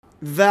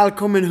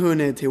Välkommen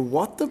hörni till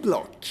What the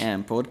Block.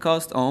 En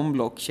podcast om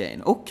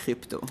blockchain och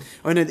krypto.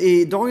 Och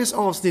i dagens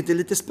avsnitt är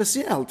lite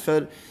speciellt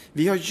för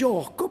vi har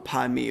Jakob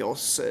här med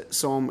oss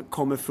som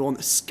kommer från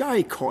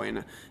Skycoin.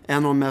 En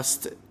av de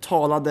mest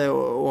talade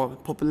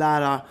och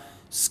populära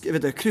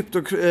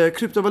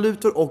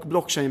kryptovalutor och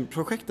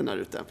blockchain-projekten där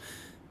ute.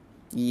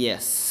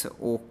 Yes,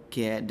 och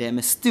det är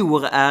med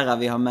stor ära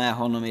vi har med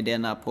honom i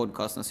denna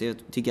podcasten, så jag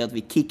tycker att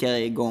vi kickar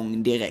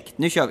igång direkt.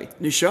 Nu kör vi!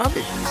 Nu kör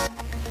vi!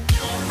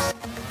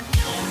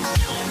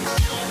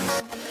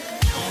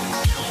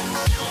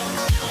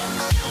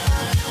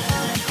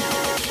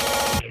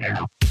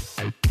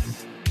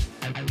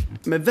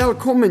 Men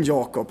välkommen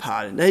Jakob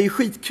här. Det är ju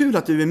skitkul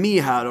att du är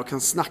med här och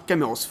kan snacka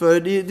med oss. För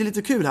det är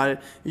lite kul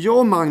här. Jag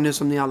och Magnus,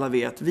 som ni alla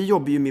vet, vi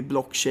jobbar ju med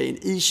blockchain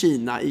i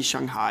Kina, i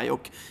Shanghai.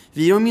 Och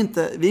vi är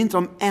inte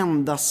de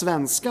enda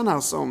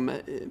svenskarna som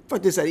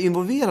faktiskt är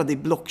involverade i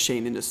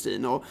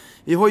blockchain-industrin. Och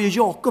vi har ju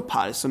Jakob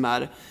här som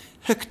är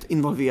högt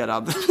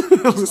involverad,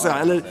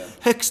 eller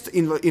högst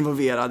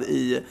involverad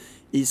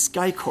i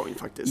Skycoin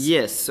faktiskt.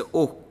 Yes,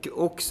 och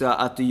också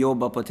att du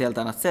jobbar på ett helt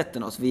annat sätt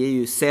än oss. Vi är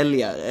ju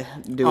säljare,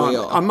 du och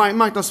jag. Ja,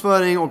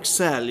 marknadsföring och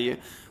sälj.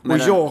 Och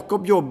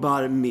Jakob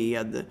jobbar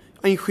med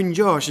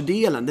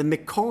ingenjörsdelen, den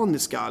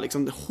mekaniska,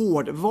 liksom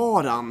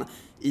hårdvaran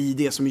i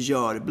det som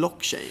gör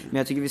blockchain. Men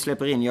jag tycker vi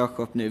släpper in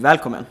Jakob nu.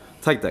 Välkommen.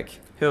 Tack.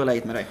 Hur är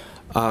läget med dig?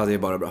 Det är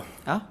bara bra.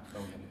 Ja,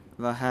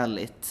 vad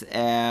härligt.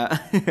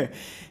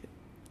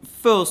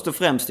 Först och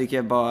främst tycker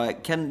jag bara,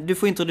 kan du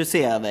få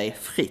introducera dig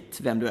fritt,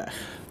 vem du är?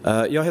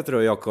 Jag heter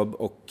då Jakob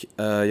och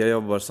jag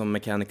jobbar som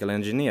mechanical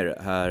engineer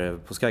här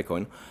på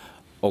Skycoin.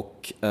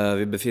 Och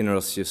vi befinner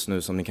oss just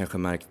nu, som ni kanske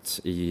märkt,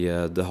 i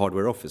the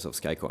hardware office of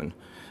Skycoin.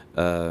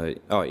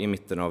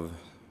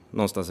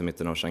 Någonstans i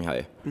mitten av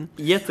Shanghai.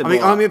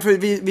 Jättebra.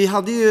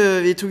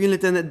 Vi tog en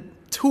liten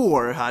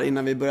tour här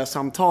innan vi började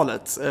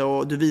samtalet.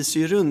 Och du visar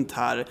ju runt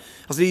här.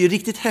 Alltså det är ju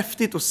riktigt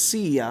häftigt att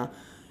se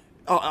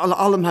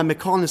alla de här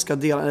mekaniska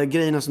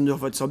grejerna som du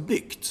faktiskt har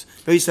byggt.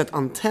 Vi har ju sett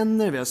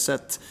antenner, vi har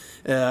sett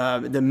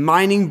the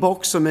mining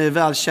box som är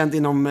välkänt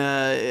inom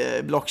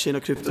blockchain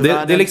och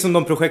kryptovärlden. Det är liksom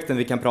de projekten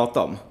vi kan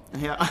prata om.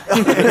 Ja.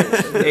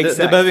 det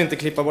behöver vi inte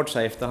klippa bort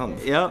sig efterhand.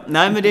 Ja,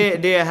 nej men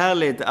det är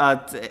härligt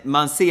att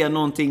man ser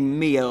någonting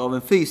mer av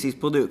en fysisk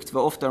produkt. För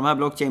ofta de här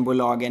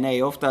blockchainbolagen är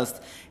ju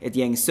oftast ett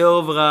gäng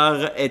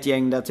servrar, ett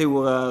gäng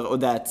datorer och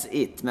that's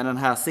it. Men den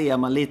här ser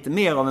man lite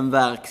mer av en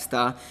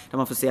verkstad där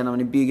man får se när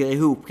man bygger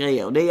ihop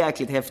grejer. Och det är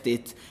jäkligt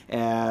häftigt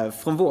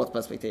från vårt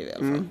perspektiv i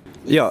alla fall.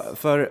 Ja,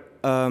 för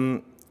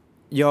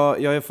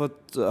jag har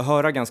fått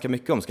höra ganska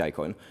mycket om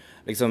Skycoin.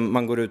 Liksom,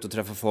 man går ut och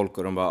träffar folk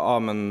och de bara,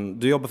 men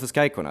du jobbar för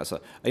Skycoin alltså.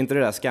 Är inte det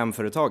där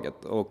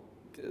scamföretaget? Och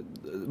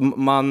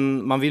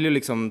man vill ju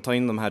liksom ta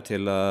in dem här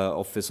till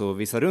Office och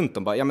visa runt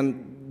dem. Bara, men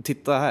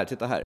titta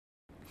här.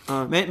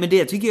 Men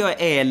det tycker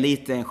jag är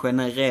lite en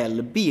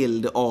generell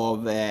bild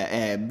av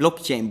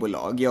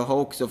blockchainbolag. Jag har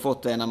också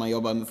fått det när man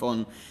jobbar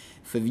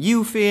för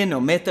Viewfin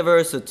och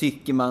Metaverse, så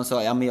tycker man så,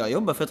 men jag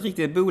jobbar för ett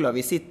riktigt bolag.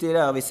 Vi sitter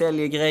där, vi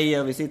säljer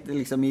grejer, vi sitter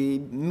liksom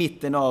i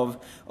mitten av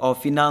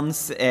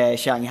finans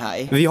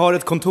Shanghai. Vi har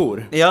ett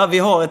kontor. Ja, vi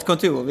har ett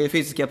kontor, vi är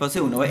fysiska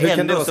personer. Och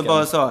ändå så scam?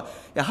 bara så,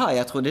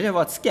 jag trodde det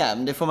var ett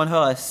scam. Det får man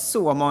höra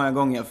så många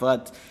gånger för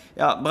att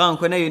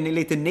branschen är ju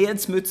lite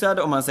nedsmutsad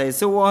om man säger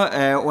så,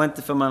 och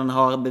inte för man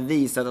har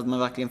bevisat att man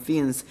verkligen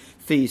finns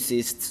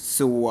fysiskt,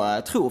 så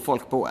tror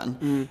folk på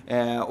en.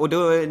 Och det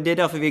är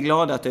därför vi är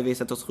glada att du har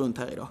visat oss runt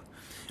här idag.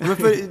 Men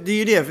för det är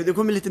ju det, för det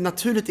kommer lite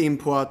naturligt in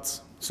på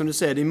att, som du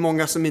säger, det är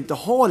många som inte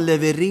har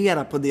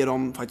levererat på det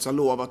de faktiskt har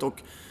lovat.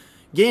 Och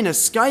grejen är,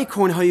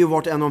 Skycoin har ju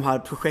varit en av de här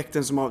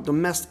projekten som har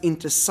de mest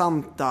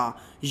intressanta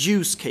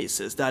use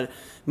cases, där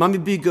man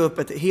vill bygga upp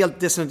ett helt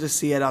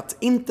decentraliserat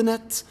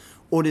internet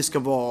och det ska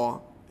vara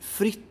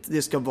fritt,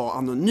 det ska vara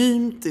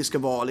anonymt, det ska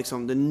vara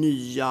liksom det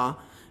nya,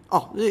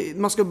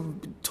 man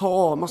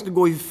ska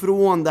gå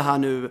ifrån det här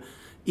nu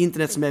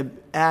internet som är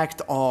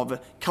ägt av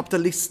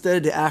kapitalister,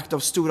 det är ägt av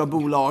stora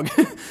bolag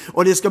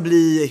och det ska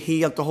bli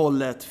helt och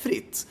hållet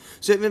fritt.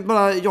 Så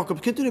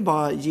Jakob, kan inte du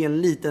bara ge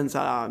en liten så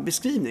här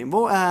beskrivning?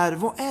 Vad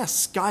är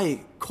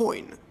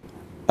Skycoin?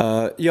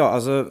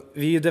 Alltså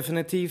vi är ju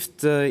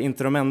definitivt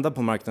inte de enda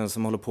på marknaden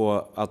som håller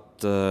på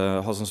att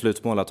ha som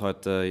slutmål att ha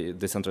ett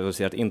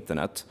decentraliserat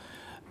internet.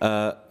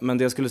 Men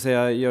det jag skulle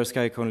säga gör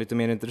Skycoin lite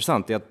mer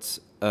intressant är att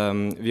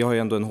vi har ju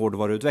ändå en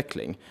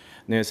hårdvaruutveckling.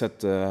 Ni har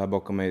sett här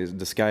bakom mig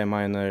The Sky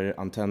Miner,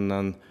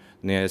 antennen,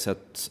 ni har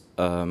sett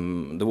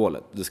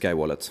The Sky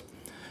Wallet.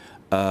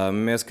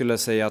 Men jag skulle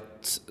säga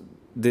att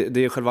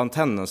det är själva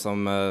antennen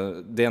som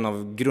det är en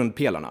av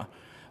grundpelarna.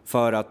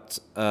 För att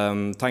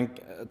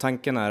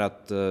tanken är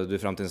att du i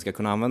framtiden ska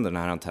kunna använda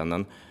den här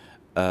antennen.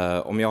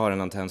 Om jag har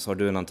en antenn så har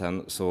du en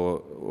antenn,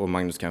 och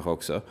Magnus kanske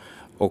också.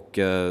 Och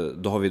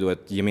då har vi då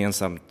ett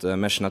gemensamt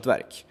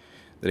meshnätverk.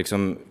 Det är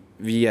liksom,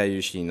 vi är ju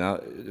i Kina,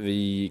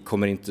 vi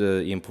kommer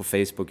inte in på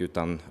Facebook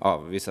utan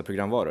vissa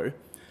programvaror.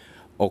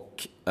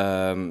 Och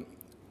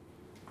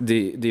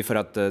det är för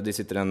att det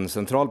sitter en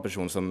central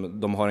person som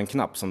de har en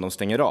knapp som de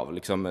stänger av.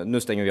 Liksom,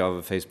 nu stänger vi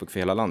av Facebook för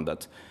hela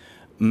landet.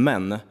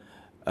 Men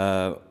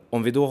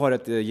Om vi då har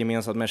ett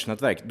gemensamt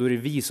mesh-nätverk, då är det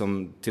vi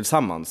som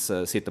tillsammans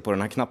sitter på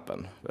den här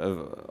knappen.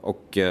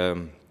 Och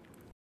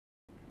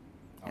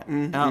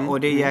och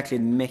det är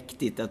jäkligt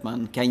mäktigt att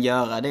man kan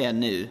göra det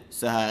nu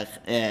så här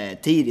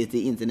tidigt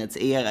i internets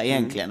era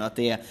egentligen. Och att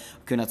det har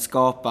kunnat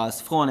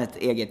skapas från ett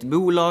eget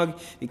bolag.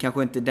 Vi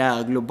kanske inte är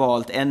där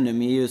globalt ännu,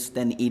 men just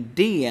den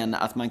idén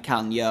att man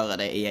kan göra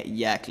det är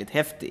jäkligt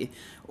häftig.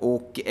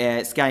 Och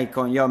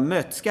Skycoin, jag har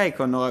mött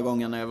Skycoin några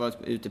gånger när jag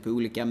varit ute på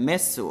olika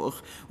mässor.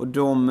 Och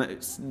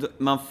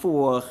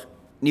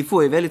ni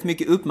får ju väldigt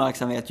mycket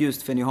uppmärksamhet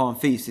just för att ni har en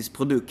fysisk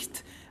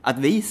produkt att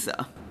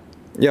visa.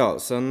 ja,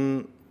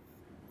 sen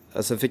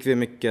fick vi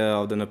mycket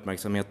av den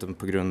uppmärksamheten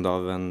på grund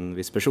av en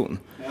viss person.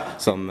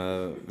 Som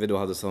vi då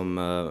hade som,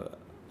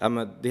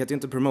 men det heter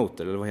inte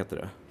promoter, eller vad heter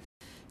det?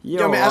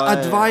 Ja, men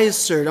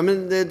advisor,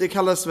 men det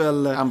kallas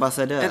väl...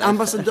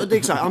 Ambassadör. Det är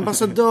exakt,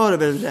 ambassadör är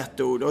väl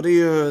rätt ord. Och det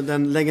är ju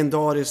den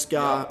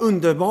legendariska,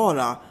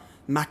 underbara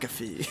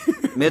McAfee.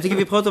 Men jag tycker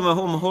vi pratar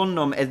om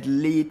honom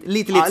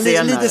lite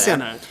senare. Lite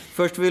senare.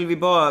 Först vill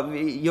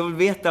jag vill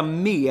veta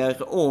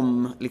mer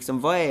om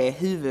liksom, vad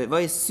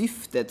är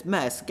syftet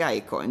med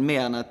Skycoin,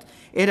 mer än att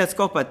är det att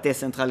skapa ett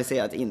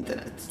decentraliserat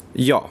internet?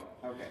 Ja.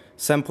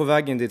 Sen på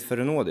vägen dit för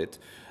att nå dit.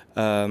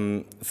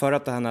 För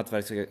att det här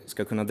nätverket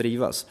ska kunna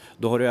drivas,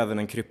 då har du även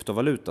en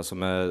kryptovaluta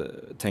som är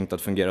tänkt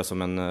att fungera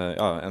som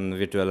en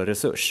virtuell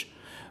resurs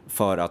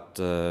för att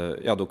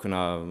då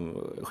kunna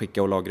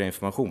skicka och lagra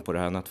information på det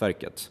här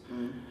nätverket.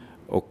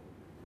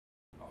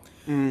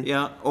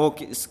 Ja,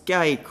 och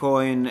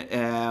Skycoin,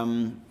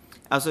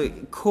 alltså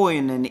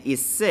coinen i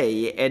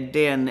sig,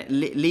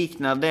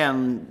 liknar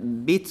den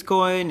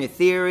Bitcoin,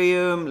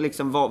 Ethereum,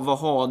 liksom vad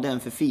har den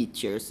för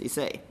features i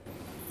sig?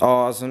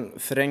 Ja, alltså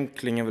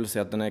förenklingen vill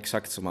säga att den är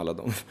exakt som alla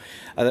dem.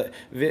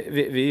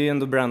 Vi är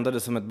ändå brandade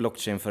som ett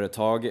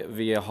blockchain-företag.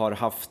 Vi har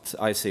haft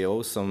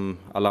ICO som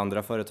alla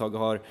andra företag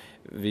har.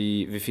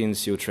 Vi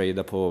finns ju att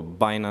trada på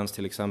Binance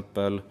till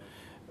exempel.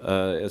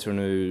 Jag tror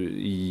nu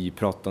i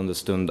pratande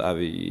stund är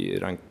vi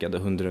rankade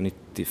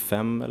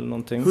 195 eller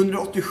någonting.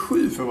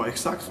 187 för att vara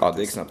exakt. Ja,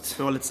 det är knappt.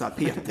 Det var lite så här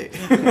PT.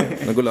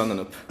 Nu går lönen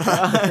upp.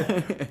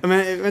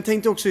 Men jag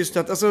tänkte också just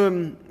att, alltså,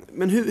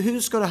 men hur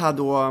ska det här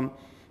då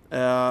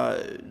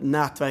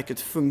nätverket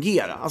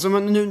fungera? Alltså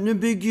nu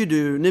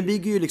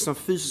bygger ju liksom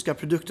fysiska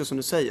produkter som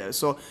du säger.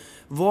 Så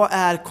vad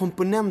är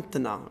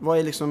komponenterna? Vad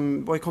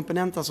är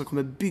komponenterna som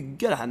kommer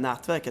bygga det här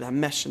nätverket, det här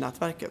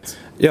mesh-nätverket?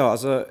 Ja,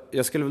 alltså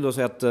jag skulle väl då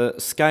säga att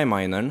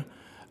Skyminern,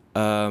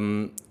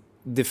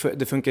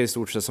 det funkar i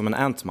stort sett som en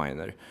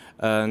Antminer.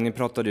 Ni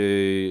pratade ju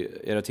i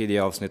era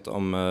tidiga avsnitt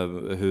om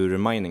hur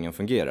miningen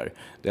fungerar.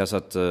 Det är alltså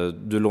att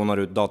du lånar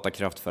ut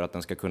datakraft för att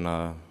den ska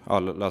kunna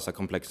lösa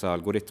komplexa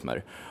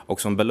algoritmer.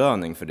 Och som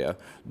belöning för det,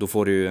 då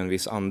får du ju en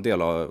viss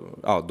andel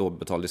av då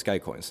betald i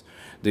Skycoins.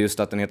 Det är just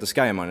att den heter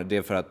Skyminer, det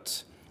är för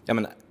att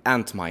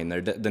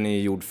Antminer, den är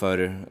gjord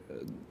för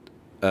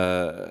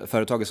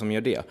företaget som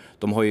gör det.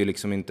 De har ju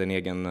liksom inte en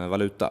egen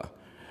valuta.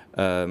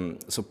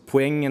 Så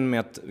poängen med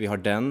att vi har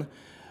den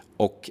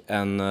och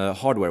en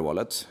hardware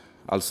wallet,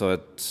 alltså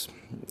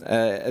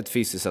ett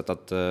fysiskt sätt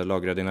att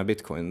lagra dina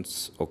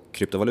bitcoins och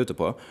kryptovalutor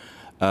på,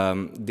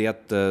 det är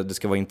att det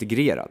ska vara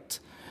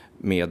integrerat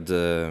med,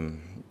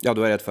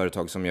 då är det ett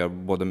företag som gör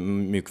både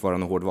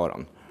mjukvaran och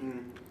hårdvaran.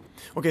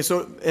 Okej,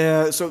 så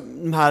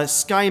de här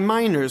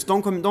Skyminers,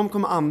 de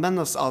kommer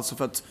användas alltså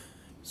för att,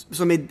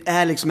 som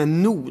är liksom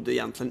en nod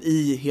egentligen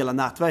i hela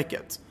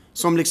nätverket.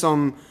 Som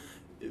liksom,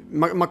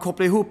 man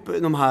kopplar ihop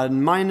de här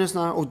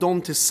minersna och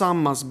de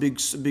tillsammans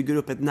bygger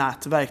upp ett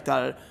nätverk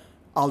där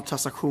all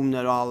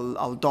transaktioner och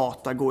all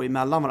data går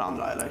emellan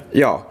varandra, eller?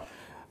 Ja,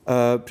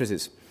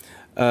 precis.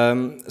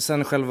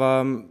 Sen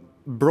själva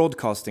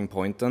broadcasting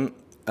pointen,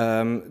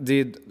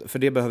 för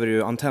det behöver du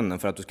ju antennen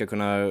för att du ska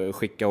kunna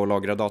skicka och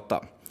lagra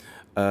data.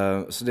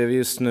 Så det vi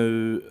just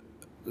nu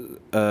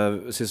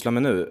sysslar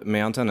med nu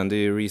med antennen, det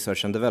är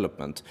research and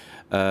development.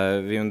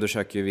 Vi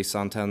undersöker ju vissa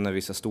antenner,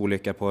 vissa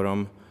storlekar på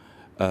dem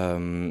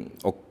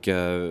och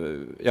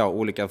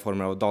olika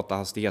former av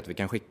datahastighet vi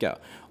kan skicka.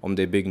 Om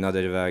det är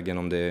byggnader i vägen,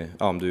 om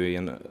du är i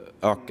en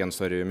öken,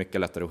 så är det ju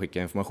mycket lättare att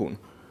skicka information.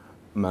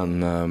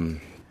 Men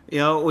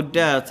ja, och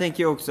där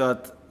tänker jag också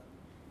att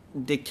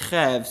det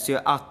krävs ju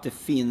att det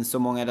finns så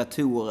många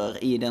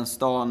datorer i den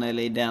stan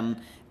eller i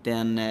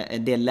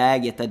det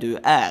läget där du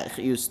är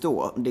just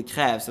då. Det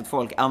krävs att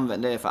folk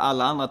använder det. För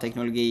alla andra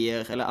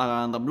teknologier eller alla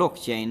andra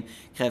blockchain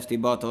krävs det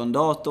ju bara att ha en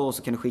dator och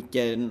så kan du skicka,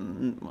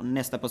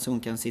 nästa person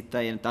kan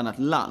sitta i ett annat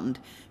land.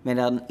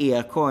 Medan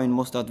Aircoin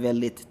måste ha ett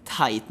väldigt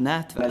tight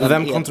nätverk.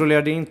 Vem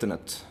kontrollerar det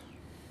internet?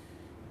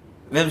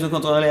 Vem som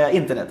kontrollerar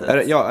internetet?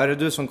 Är det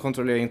du som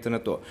kontrollerar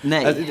internet då?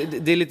 Nej.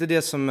 Det är lite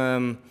det som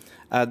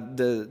är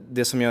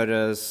det som gör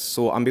det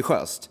så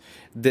ambitiöst.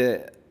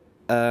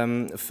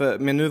 För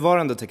med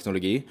nuvarande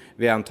teknologi,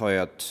 vi antar ju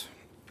att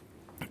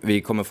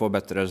vi kommer få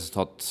bättre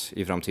resultat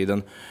i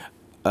framtiden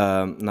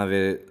när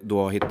vi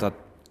då har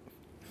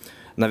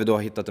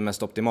hittat det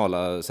mest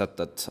optimala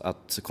sättet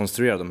att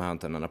konstruera de här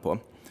antennerna på.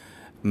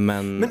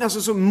 Men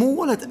alltså så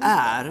målet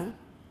är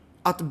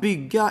att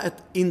bygga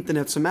ett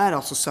internet som är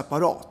alltså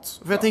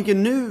separat. För jag tänker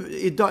nu,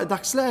 i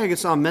dagsläget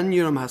så använder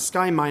ju de här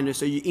Sky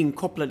Miners är ju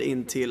inkopplade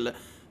in till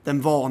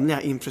den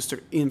vanliga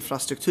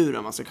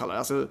infrastrukturen, man ska kalla det.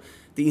 Alltså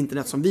det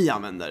internet som vi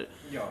använder.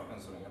 Ja,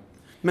 än så länge.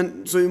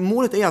 Men så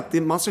målet är att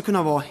man ska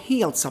kunna vara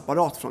helt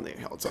separat från det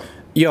alltså.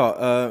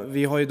 Ja,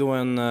 vi har ju då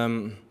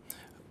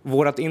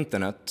vårat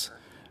internet.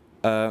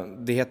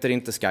 Det heter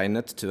inte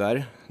Skynet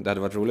tyvärr. Det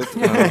hade varit roligt. I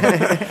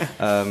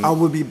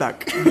will be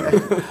back.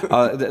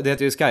 Ja, det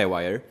heter ju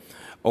Skywire.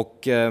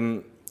 Och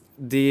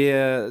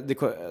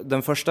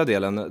den första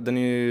delen, den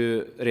är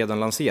ju redan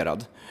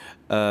lanserad.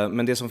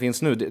 Men det som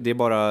finns nu, det är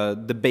bara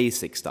the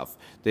basic stuff.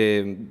 Det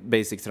är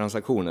basic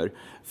transaktioner.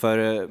 För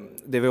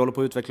det vi håller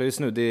på att utveckla just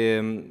nu, det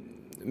är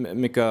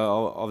mycket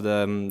av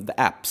the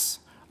apps.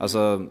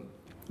 Alltså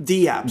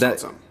D-apps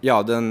alltså?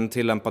 Ja, den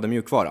tillämpade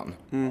mjukvaran.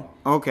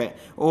 Okej.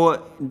 Och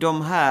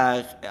de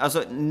här,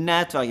 alltså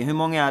nätverken, hur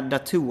många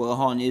datorer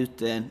har ni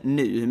ute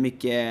nu? Hur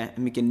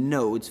mycket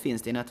nodes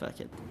finns det i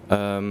nätverket?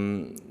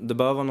 Det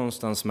bör vara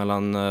någonstans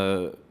mellan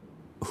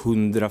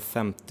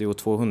 150 och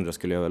 200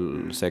 skulle jag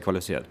väl säga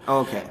kvalificerat.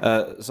 Okay.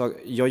 Så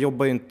jag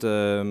jobbar ju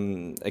inte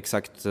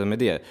exakt med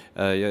det.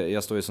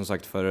 Jag står ju som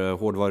sagt för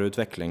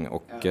hårdvaruutveckling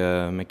och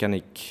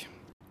mekanik.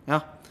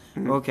 Ja,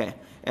 okej.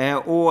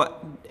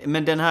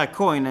 Men den här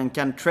coinen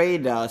kan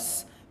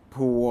tradas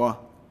på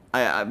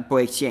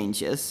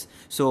exchanges.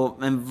 Så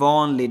en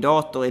vanlig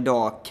dator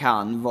idag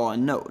kan vara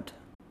en node.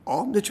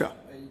 Ja, det tror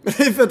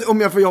jag. För att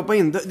om jag får jobba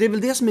in, det är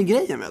väl det som är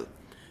grejen väl?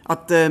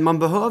 Att man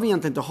behöver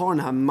egentligen inte ha den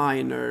här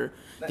miner.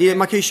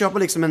 Man kan ju köpa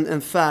liksom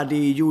en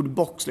färdig gjord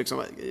box,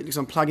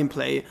 liksom plug and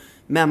play.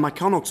 Men man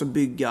kan också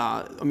bygga,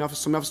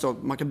 som jag förstår,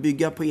 man kan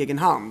bygga på egen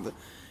hand.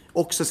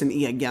 Också sin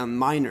egen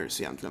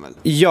miners egentligen väl?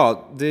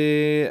 Ja, det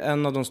är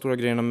en av de stora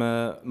grejerna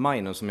med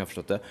miners som jag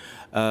förstått det.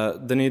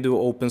 Den är ju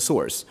då open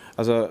source.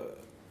 Alltså,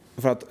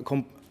 för att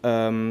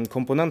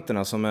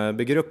komponenterna som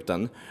bygger upp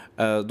den,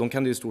 de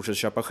kan du i stort sett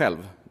köpa själv.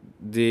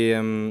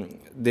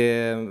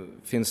 Det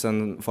finns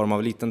en form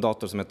av liten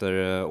dator som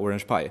heter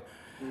Orange Pi.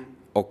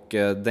 Och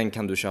den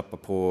kan du köpa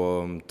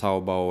på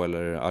Taobao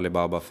eller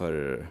Alibaba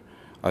för,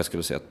 jag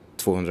skulle säga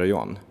 200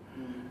 yuan.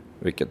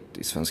 Vilket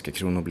i svenska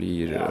kronor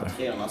blir...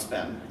 300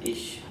 spänn,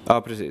 ish.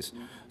 Ja, precis.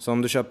 Så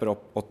om du köper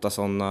 8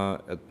 sådana,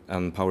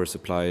 en power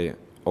supply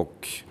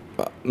och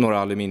några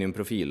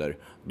aluminiumprofiler,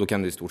 då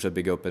kan du i stort sett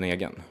bygga upp en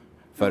egen.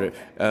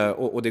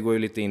 Och det går ju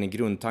lite in i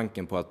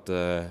grundtanken på att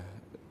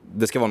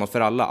det ska vara något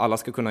för alla. Alla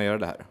ska kunna göra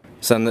det här.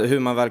 Sen hur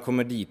man väl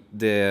kommer dit,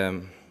 det...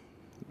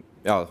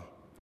 Ja...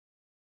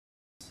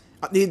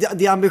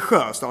 Det är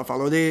ambitiöst i alla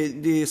fall, och det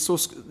är så,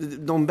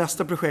 de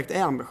bästa projekt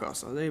är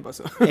ambitiösa, det är ju bara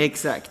så.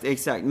 Exakt.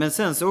 Men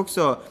sen så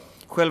också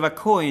själva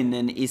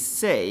coinen i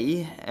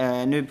sig,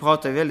 nu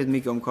pratar vi väldigt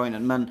mycket om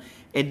coinen, men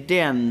är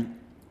den,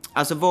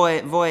 alltså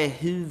vad är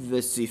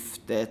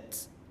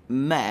huvudsyftet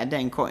med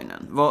den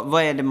coinen?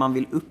 Vad är det man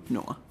vill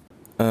uppnå?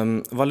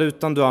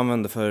 Valutan du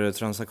använder för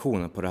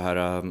transaktioner på det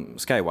här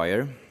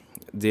Skywire,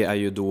 det är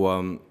ju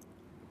då,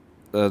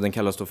 den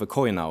kallas då för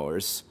coin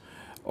hours.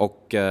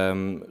 Och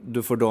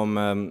du får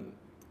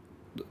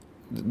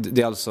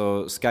det är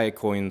alltså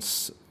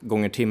Skycoins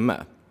gånger timme.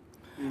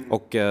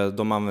 Och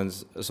de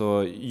används,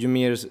 så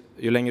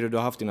ju längre du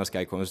har haft dina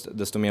Skycoins,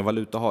 desto mer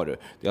valuta har du.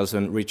 Det är alltså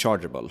en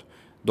rechargeable.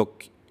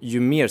 Dock, ju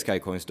mer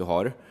Skycoins du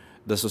har,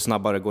 desto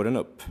snabbare går den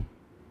upp.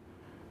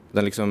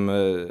 Den liksom,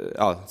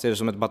 ser det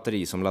som ett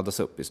batteri som laddas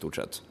upp i stort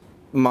sett.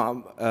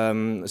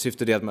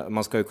 Syftet är att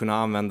man ska ju kunna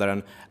använda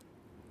den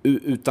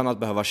utan att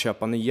behöva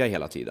köpa nya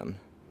hela tiden.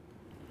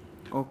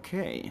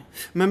 Okej.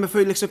 Men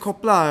för att liksom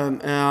koppla,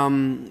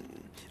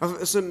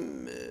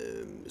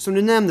 som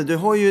du nämnde, du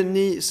har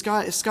ju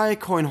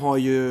Skycoin har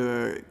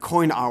ju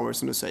coin hours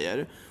som du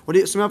säger. Och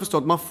det, som jag har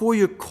förstått,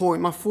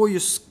 man får ju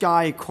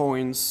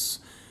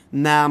Skycoins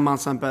när man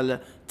till exempel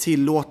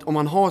om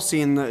man har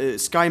sin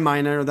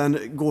Skyminer och den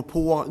går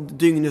på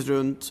dygnet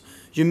runt,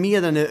 ju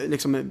mer den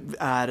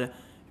är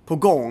på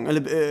gång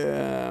eller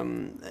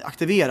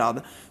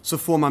aktiverad, så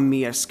får man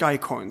mer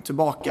Skycoin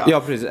tillbaka.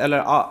 Ja, precis. Eller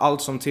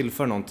allt som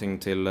tillför någonting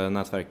till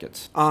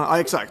nätverket. Ja,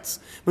 exakt.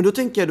 Men då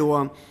tänker jag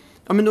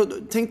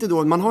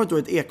då, man har då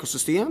ett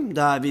ekosystem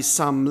där vi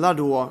samlar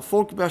då,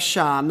 folk börjar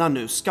tjäna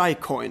nu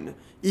Skycoin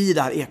i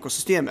det här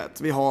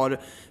ekosystemet. Vi har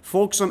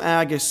folk som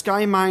äger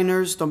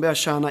Skyminers, de börjar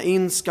tjäna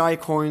in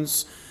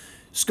Skycoins.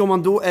 Ska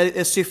man då,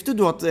 är syftet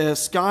då att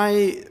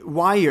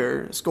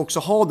Skywire ska också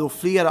ha då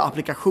flera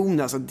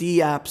applikationer, alltså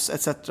D-apps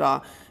etc.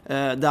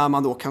 Där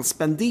man då kan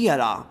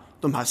spendera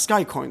de här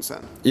Skycoinsen?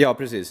 Ja,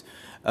 precis.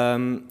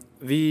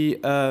 Vi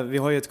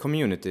har ju ett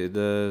community,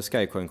 the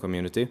Skycoin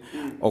community.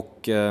 Och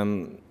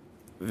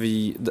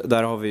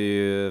där har vi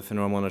ju för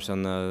några månader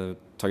sedan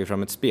tagit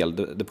fram ett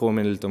spel. Det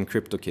påminner lite om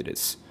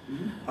CryptoKitties.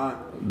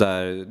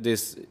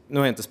 Nu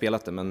har jag inte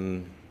spelat det,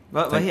 men...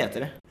 Vad heter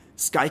det?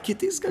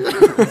 Skykitties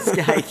kanske?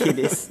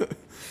 Skykitties.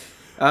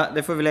 Ja,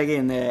 det får vi lägga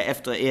in i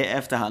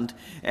efterhand.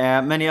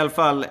 Men i alla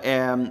fall,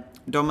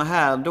 de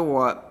här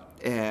då,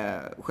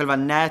 själva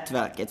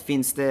nätverket,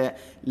 finns det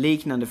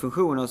liknande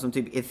funktioner som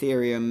typ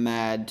Ethereum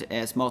med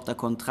smarta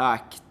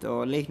kontrakt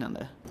och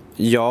liknande?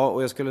 Ja,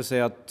 och jag skulle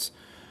säga att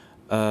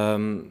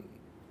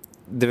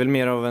det är väl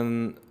mer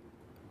av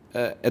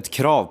ett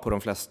krav på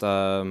de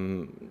flesta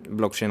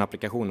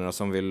blockchain-applikationerna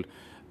som vill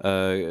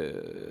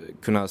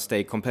kunna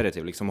stay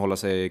competitive, liksom hålla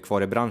sig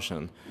kvar i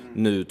branschen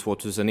nu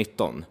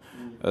 2019.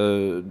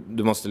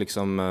 Du måste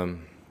liksom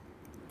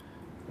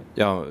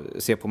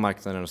se på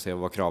marknaden och se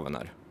vad kraven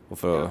är. Och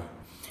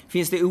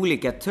Finns det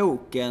olika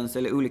tokens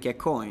eller olika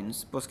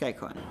coins på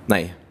Skycoin?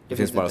 Nej, det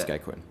finns bara inte.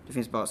 Skycoin. Det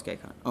finns bara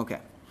Skycoin,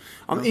 okej.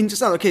 Ja,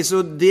 intressant, okej,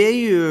 så det är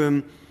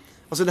ju...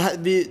 Alltså det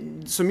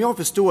här, som jag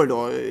förstår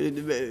då,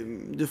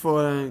 du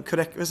får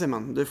korrekt, vad säger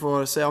man? Du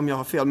får säga om jag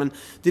har fel, men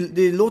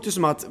det låter ju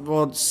som att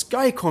vad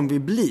Skycoin vill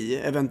bli,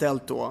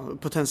 eventuellt då,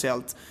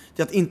 potentiellt,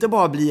 det är att inte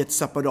bara bli ett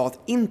separat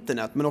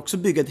internet, men också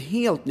bygga ett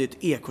helt nytt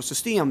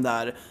ekosystem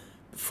där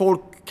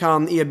folk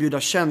kan erbjuda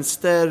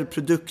tjänster,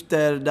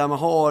 produkter,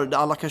 där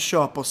alla kan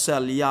köpa och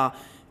sälja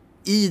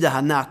i det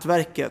här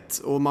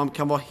nätverket, och man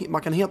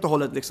kan helt och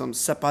hållet liksom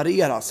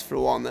separeras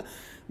från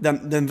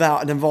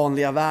den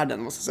vanliga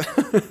världen, måste jag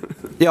säga.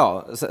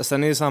 Ja,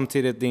 sen är ju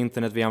samtidigt det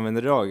internet vi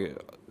använder idag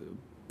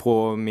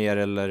på mer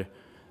eller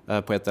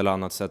på ett eller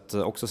annat sätt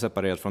också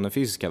separerat från den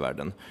fysiska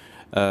världen.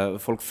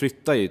 Folk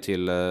flyttar ju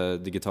till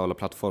digitala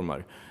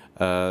plattformar.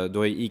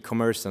 Då är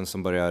e-commercen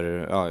som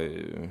börjar...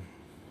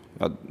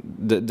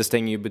 det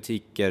stänger ju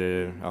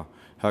butiker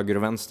höger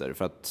och vänster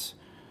för att...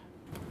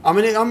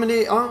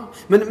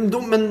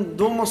 Men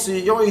då måste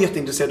jag är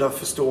jätteintresserad av att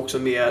förstå också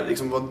mer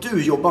liksom, vad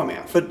du jobbar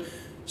med. För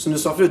som du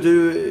sa förut,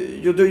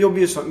 du jobbar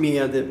ju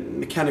med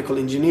mechanical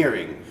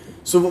engineering.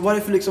 Så vad är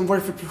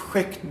det för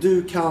projekt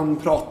du kan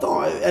prata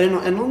om? Är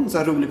det någon så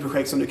här rolig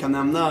projekt som du kan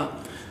nämna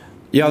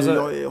jag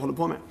håller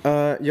på med?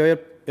 Jag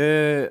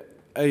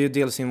är ju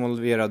dels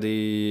involverad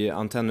i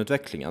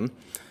antennutvecklingen.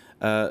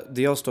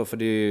 Det jag står för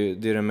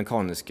det är den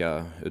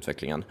mekaniska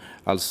utvecklingen.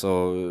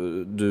 Alltså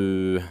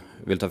du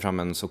vill ta fram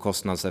en så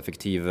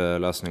kostnadseffektiv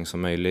lösning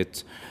som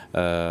möjligt.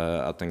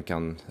 Att den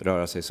kan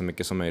röra sig så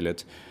mycket som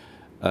möjligt.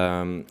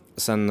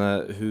 Sen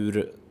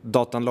hur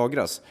datan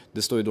lagras,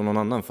 det står ju då någon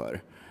annan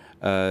för.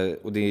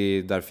 Och det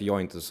är därför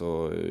jag inte är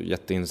så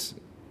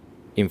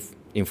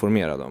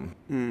jätteinformerad om.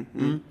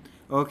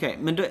 Okej,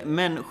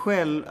 men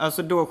själv,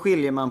 alltså då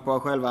skiljer man på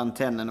själva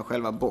antennen och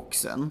själva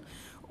boxen.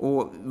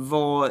 Och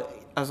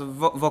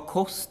vad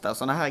kostar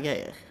såna här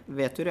grejer?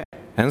 Vet du det?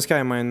 En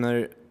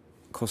SkyMiner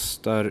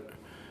kostar...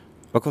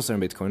 Vad kostar en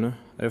bitcoin nu?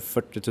 Är det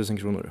 40 000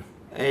 kronor?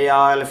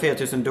 Ja, eller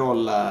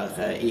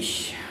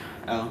 $4,000-ish.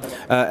 Ja.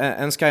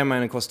 En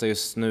SkyMiner kostar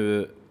just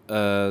nu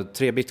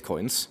 3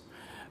 bitcoins.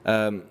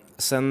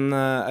 Sen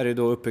är det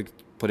då uppbyggt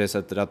på det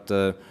sättet att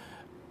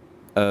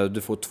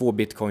du får 2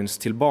 bitcoins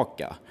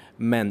tillbaka,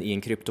 men i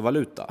en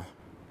kryptovaluta.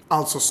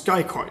 Alltså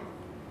Skycoin?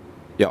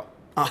 Ja.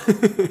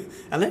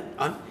 Eller?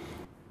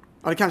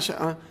 Ja, det kanske...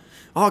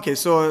 Okej,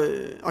 så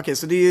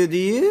det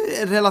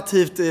är en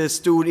relativt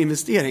stor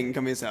investering,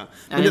 kan man säga.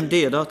 Det är en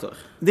dyr dator.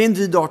 Det är en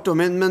dyr dator,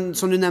 men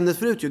som du nämnde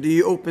förut, det är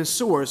ju open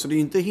source, så det är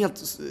ju inte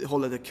helt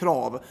hållet ett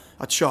krav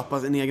att köpa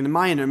en egen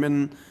miner.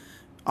 Men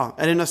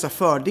är det nästan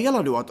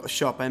fördelar då att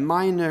köpa en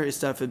miner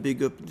istället för att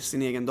bygga upp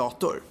sin egen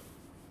dator?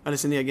 Eller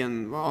sin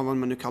egen, vad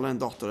man nu kallar en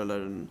dator, eller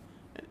en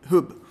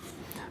hub?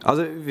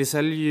 Alltså, vi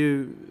säljer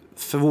ju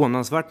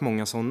förvånansvärt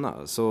många sådana,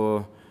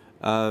 så...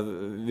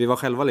 vi var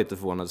själva lite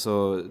förvånade,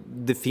 så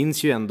det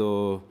finns ju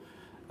ändå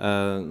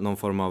någon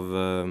form av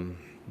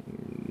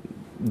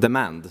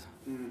demand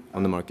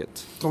on the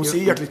market. De ser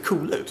jäkligt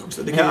coola ut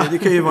också. Det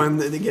kan ju vara en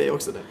grej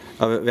också där.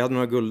 Ja, vi hade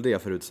några guldiga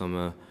förut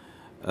som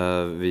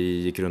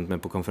vi gick runt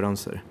med på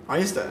konferenser. Ja,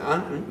 just det. Ja.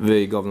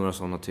 Vi gav några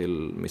sådana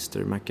till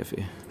Mr.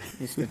 McAfee.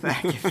 Mr.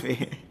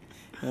 McAfee.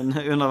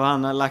 Jag undrar vad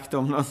han har lagt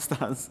dem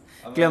någonstans.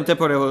 Glömt det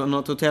på det,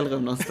 något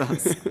hotellrum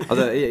någonstans.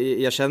 Alltså,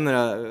 jag känner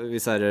att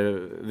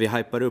vi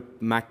hypar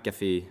upp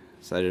McAfee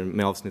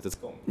med avsnittets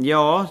gång.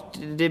 Ja,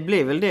 det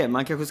blir väl det.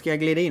 Man kanske ska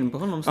glida in på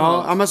honom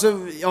snart.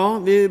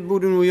 Vi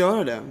borde nog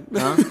göra det.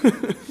 Ja.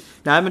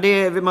 Nej,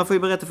 men man får ju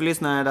berätta för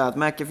lyssnarna där att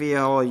McAfee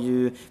har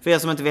ju, för er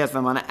som inte vet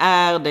vem han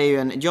är, det är ju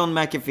en John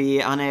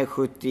McAfee, han är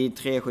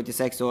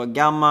 73-76 år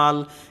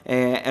gammal,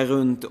 är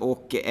runt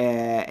och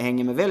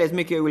hänger med väldigt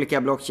mycket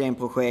olika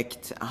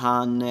blockchain-projekt.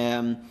 Han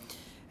är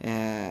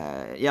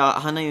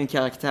ju en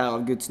karaktär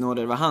av Guds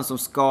nåde. Det var han som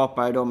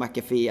skapade då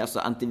McAfee, alltså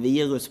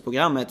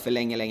antivirusprogrammet för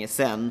länge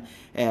sedan.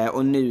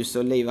 Och nu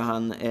så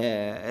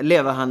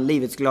lever han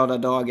livets glada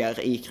dagar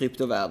i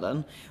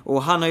kryptovärlden.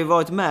 Och han har ju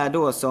varit med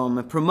då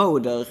som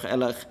promoter,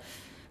 eller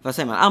vad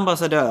säger man,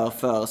 ambassadör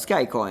för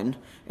Skycoin.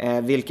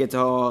 Vilket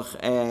har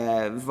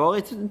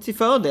varit till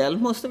fördel,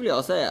 måste väl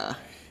jag säga.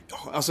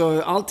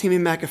 Alltså,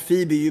 allting med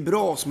McAfee blir ju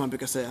bra, som man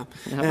brukar säga.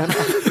 Ja.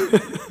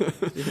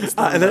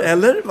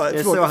 eller? Det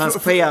är så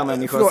hans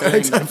PR-människor säger.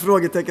 Exakt,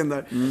 frågetecken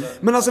där.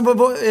 Men alltså,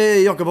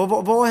 Jakob,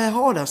 vad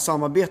har det här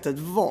samarbetet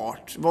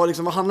varit?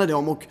 Vad handlar det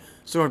om? Och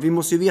så vi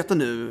måste ju veta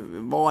nu,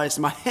 vad är det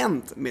som har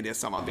hänt med det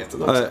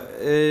samarbetet också?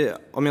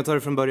 Om jag tar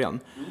det från början.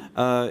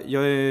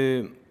 Jag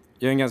är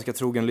en ganska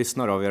trogen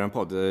lyssnare av er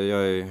podd.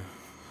 Jag är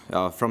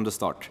from the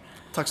start.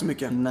 Tack så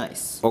mycket.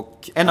 Nice.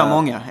 Och, en av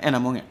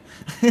många.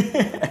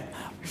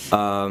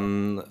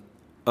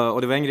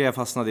 Och det var en grej jag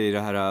fastnade i det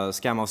här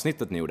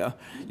scam-avsnittet ni gjorde,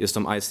 just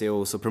om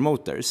ICOs och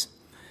promoters.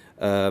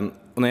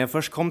 Och när jag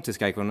först kom till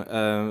Skycoin,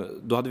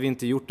 då hade vi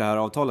inte gjort det här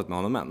avtalet med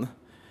honom än.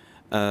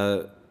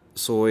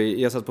 Så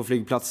jag satt på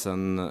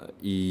flygplatsen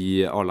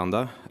i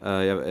Arlanda,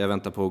 jag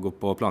väntade på att gå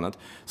på planet,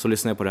 så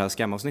lyssnade jag på det här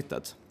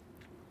scam-avsnittet.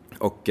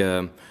 Och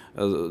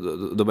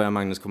då började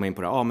Magnus komma in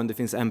på det. Men det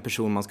finns en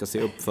person man ska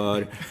se upp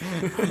för.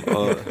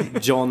 Och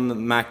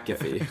John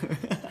McAfee.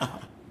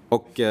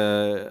 Och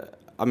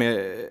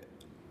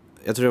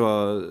jag tror det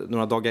var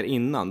några dagar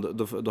innan.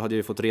 Då hade jag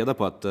ju fått reda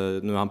på att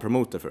nu är han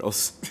promoter för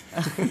oss.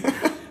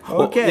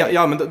 Okej.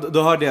 Ja, men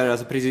då hörde jag det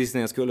alltså precis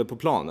när jag skulle på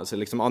planen. Så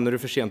liksom, nu är det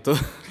för sent att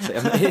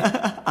säga nej.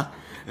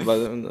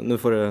 Nu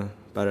får det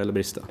bära eller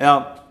brista.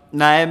 Ja.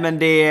 Nej, men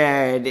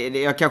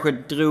jag kanske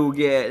drog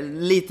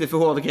lite för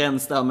hård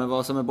gräns där med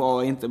vad som är bra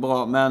och inte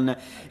bra. Men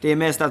det är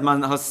mest att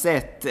man har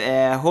sett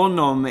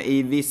honom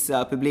i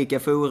vissa publika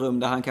forum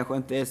där han kanske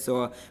inte är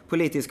så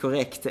politiskt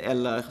korrekt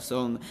eller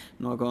som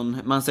någon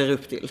man ser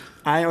upp till.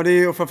 Nej, och det är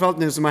ju framförallt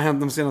nu som har hänt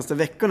de senaste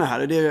veckorna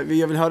här.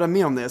 Jag vill höra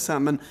mer om det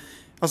sen, men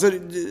alltså,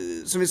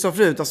 som vi sa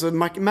förut, alltså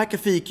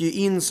McAfee gick ju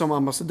in som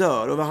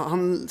ambassadör och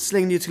han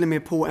slängde ju till och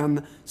med på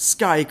en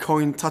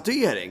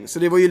Skycoin-tatuering. Så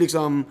det var ju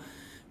liksom...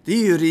 Det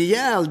är ju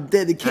rejäl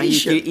dedication. Han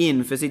gick ju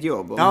in för sitt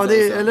jobb. Ja,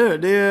 eller hur?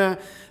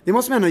 Det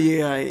måste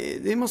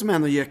man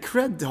ändå ge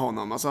cred till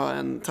honom. Alltså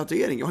en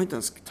tatuering. Jag har inte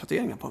ens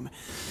tatueringar på mig.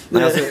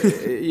 Nej,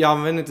 alltså, jag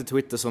använder inte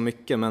Twitter så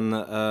mycket, men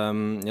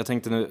jag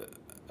tänkte nu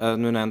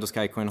när ändå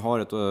Skycoin har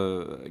ett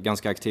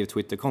ganska aktivt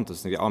Twitter-konto,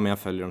 så tänkte jag, men jag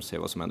följer dem och ser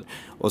vad som händer.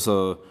 Och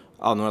så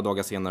några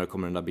dagar senare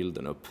kommer den där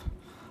bilden upp.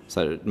 Så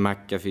här,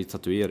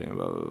 McAfee-tatuering,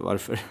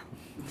 varför?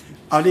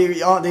 Ja,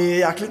 det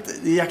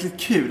är jäkligt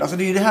kul. Alltså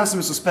det är ju det här som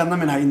är så spännande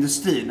med den här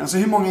industrin. Alltså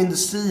hur många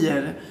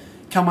industrier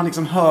kan man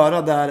liksom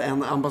höra där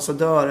en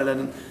ambassadör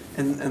eller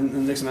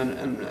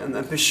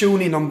en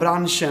person inom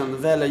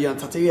branschen väljer att göra en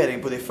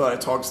tatuering på det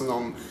företag som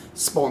de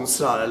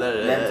sponsrar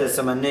eller... Inte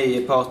som en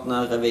ny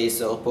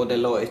partnerrevisor på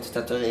Deloitte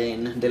tatuerar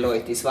in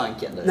Deloitte i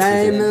svanken.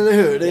 Nej, men eller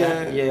hur?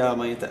 Det gör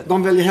man ju inte.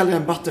 De väljer hellre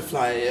en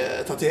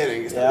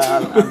butterfly-tatuering istället.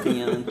 Ja,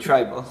 antingen en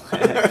tribal.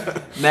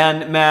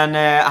 men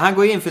han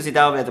går in för sitt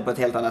arbete på ett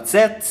helt annat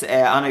sätt.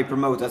 Han har ju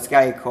promotat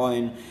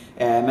Skycoin.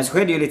 Men så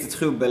skedde ju lite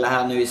trubbel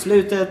här nu i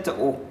slutet.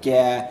 Och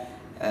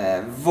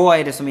vad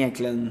är det som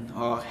egentligen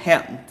har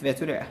hänt? Vet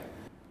du det?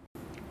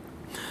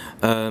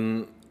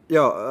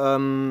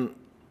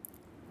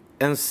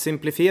 En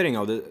simplifiering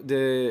av det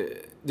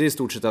är i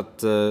stort sett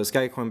att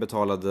Skycoin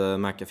betalade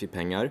McAfee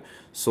pengar,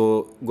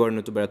 så går den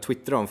ut och börjar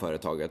twittra om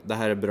företaget. Det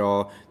här är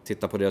bra,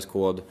 titta på deras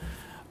kod.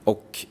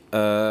 Och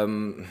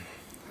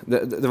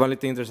det var en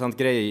lite intressant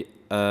grej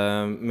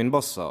min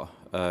boss sa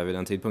vid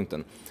den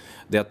tidpunkten.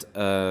 Det är att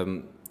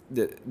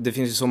det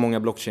finns ju så många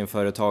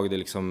blockchain-företag, det är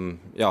liksom,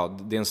 det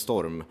är en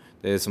storm.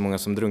 Det är så många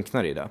som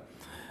drunknar i det.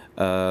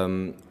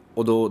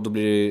 Och då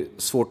blir det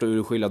svårt att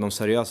urskilja de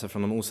seriösa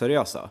från de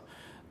oseriösa.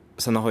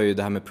 Sen har ju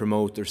det här med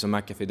promoters och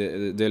McAfee,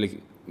 det är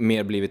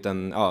mer blivit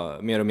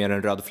mer och mer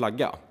en röd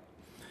flagga.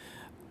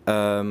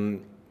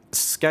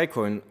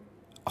 Skycoin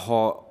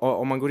har,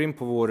 om man går in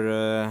på vår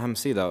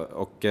hemsida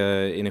och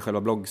in i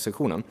själva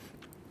bloggsektionen,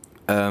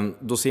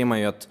 då ser man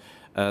ju att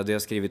det har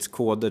skrivits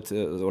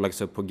koder och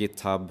lagts upp på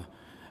GitHub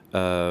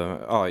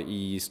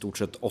i stort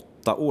sett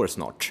 8 år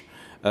snart.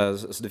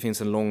 Så det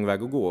finns en lång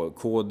väg att gå.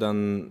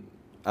 Koden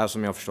är,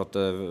 som jag har förstått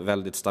det,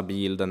 väldigt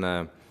stabil, den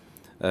är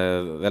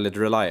väldigt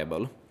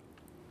reliable.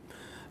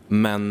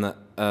 Men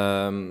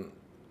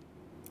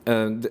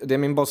det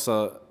min boss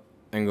sa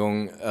en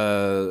gång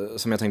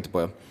som jag tänkte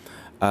på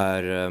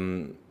är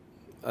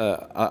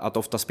att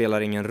ofta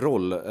spelar ingen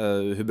roll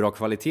hur bra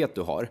kvalitet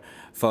du har,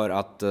 för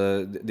att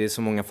det är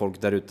så många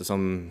folk där ute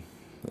som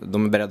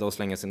de är beredda att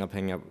slänga sina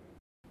pengar.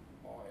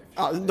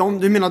 Ja,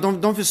 du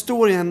menar de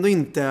förstår ju ändå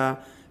inte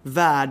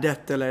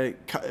värdet eller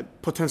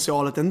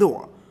potentialet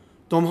ändå.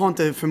 De har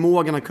inte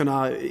förmågan att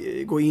kunna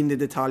gå in i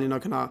detaljerna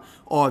och kunna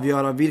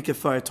avgöra vilket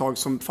företag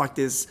som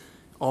faktiskt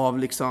av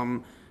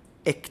liksom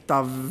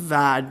äkta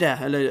värde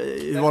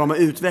eller vad de har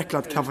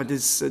utvecklat kan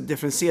faktiskt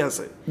differentiera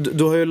sig.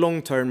 Du har ju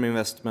long term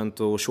investment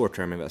och short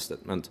term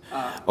investment.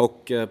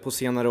 Och på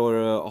senare år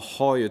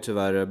har ju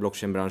tyvärr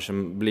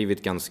blockchain-branschen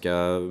blivit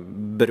ganska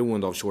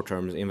beroende av short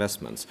term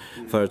investments.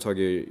 Företag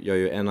gör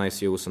ju en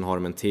ICO, sen har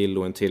de en till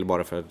och en till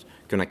bara för att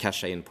kunna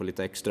casha in på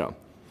lite extra.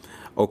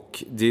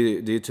 Och det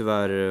är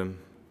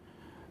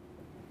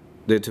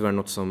tyvärr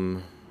något som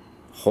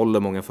håller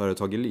många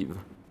företag i liv.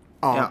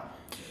 Ja.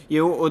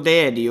 Jo, och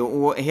det är det ju.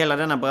 Och hela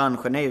denna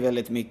branschen är ju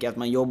väldigt mycket att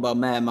man jobbar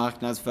med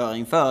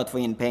marknadsföring för att få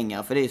in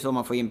pengar. För det är så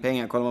man får in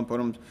pengar. Kollar man på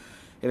de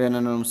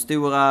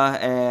stora,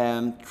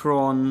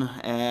 Tron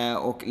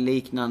och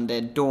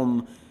liknande,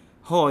 de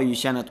har ju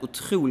tjänat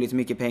otroligt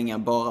mycket pengar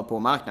bara på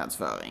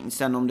marknadsföring.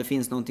 Sen om det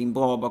finns någonting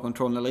bra bakom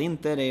Tron eller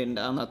inte, det är ett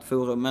annat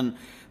forum.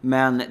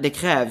 Men det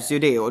krävs ju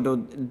det, och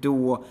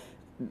då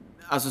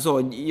alltså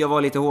så, jag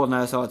var lite hård när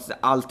jag sa att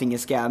allting är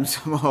scam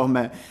som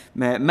har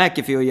med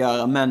McAfee att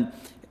göra, men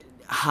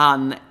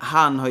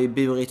han har ju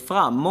burit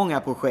fram många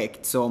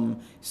projekt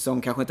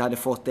som kanske inte hade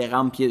fått det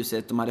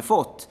rampljuset de hade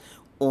fått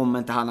om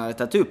inte han hade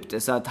tagit upp det.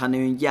 Så att han är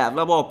ju en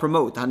jävla bra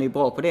promoter. Han är ju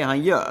bra på det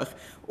han gör.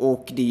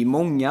 Och det är ju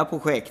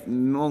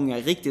många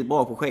riktigt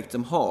bra projekt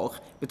som har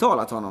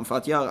betalat honom för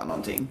att göra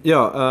någonting.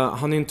 Ja,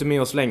 han är inte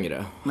med oss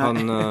längre. Nej.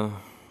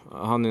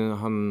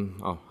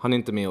 Han är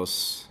inte med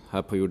oss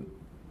här på jorden.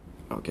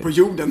 Okay. På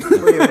jorden.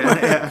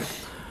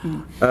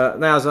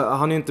 Nej, alltså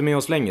han är inte med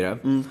oss längre.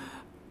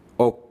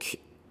 Och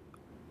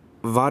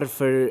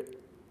varför,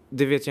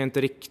 det vet jag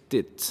inte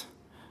riktigt.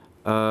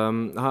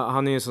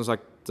 Han är ju som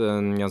sagt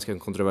en ganska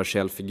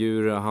kontroversiell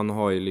figur. Han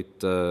har ju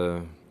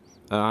lite...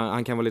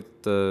 han kan vara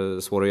lite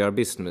svår att göra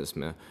business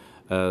med,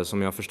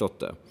 som jag har förstått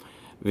det.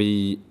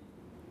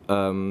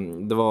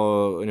 Det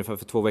var ungefär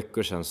för 2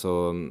 veckor sedan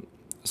så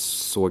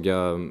såg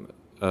jag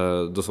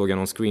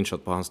någon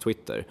screenshot på hans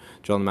Twitter.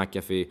 John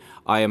McAfee,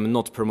 I am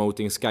not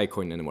promoting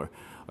Skycoin anymore.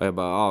 Och jag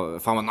bara,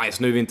 fan vad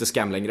nice, nu är vi inte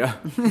scam längre.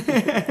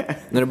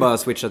 Nu är det bara att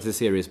switcha till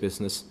serious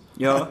business.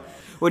 Ja,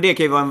 och det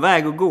kan ju vara en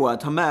väg att gå,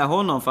 att ha med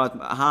honom, för att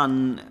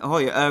han har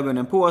ju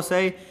ögonen på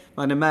sig.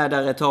 Man är med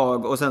där ett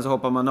tag och sen så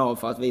hoppar man av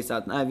för att visa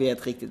att nej, vi är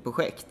ett riktigt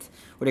projekt.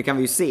 Och det kan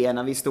vi ju se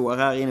när vi står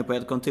här inne på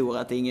ett kontor,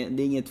 att det är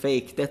inget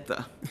fake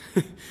detta.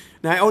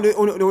 Nej,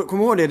 och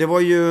kom ihåg det var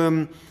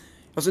ju...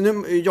 Alltså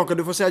nu, Jakob,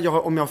 du får säga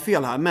om jag har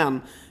fel här,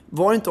 men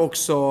var det inte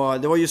också...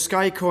 Det var ju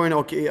Skycoin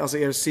och alltså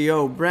er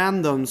CEO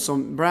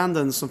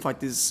Brandon som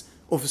faktiskt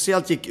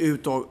officiellt gick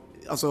ut och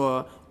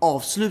alltså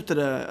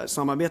avslutade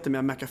samarbete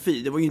med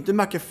McAfee. Det var ju inte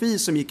McAfee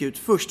som gick ut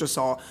först och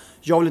sa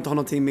jag vill inte ha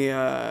någonting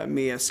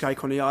med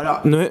Skycoin att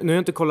göra. Nu har jag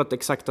inte kollat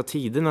exakta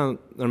tiderna när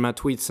de här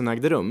tweetsen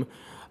ägde rum.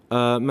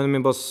 Men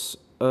min boss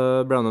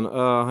Brandon,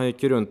 han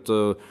gick ju runt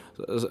och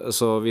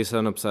så visade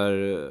han upp så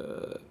här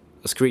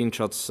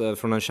screenshots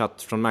från en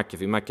chatt från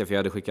McAfee. McAfee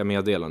hade skickat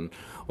meddelanden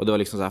och det var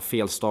liksom så här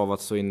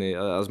felstavat så in i,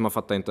 alltså man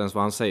fattar inte ens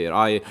vad han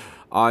säger. I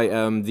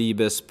am the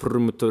best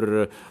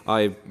promoter,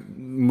 I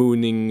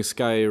mooning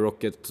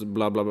skyrocket,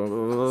 bla bla bla.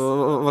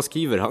 Vad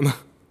skriver han?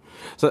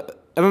 Så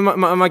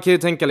man kan ju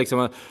tänka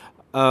liksom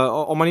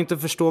om man inte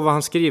förstår vad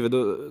han skriver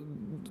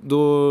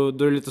då är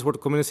det lite svårt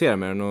att kommunicera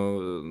med den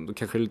och då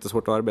kanske det är lite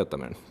svårt att arbeta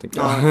med den.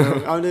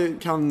 Ja, det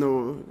kan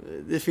nog,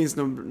 det finns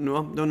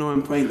nog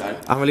en poäng där.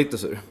 Han var lite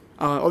sur.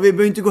 Och vi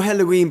behöver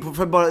inte gå in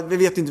på, vi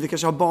vet inte, vi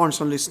kanske har barn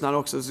som lyssnar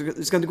också, så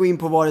vi ska inte gå in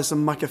på vad det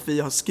som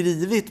McAfee har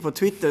skrivit på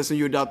Twitter som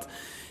gjorde att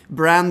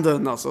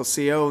Brandon, alltså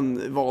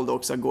CEOn, valde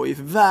också att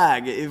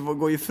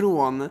gå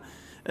ifrån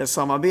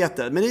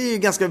samarbetet. Men det är ju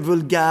ganska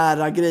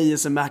vulgära grejer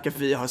som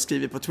McAfee har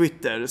skrivit på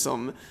Twitter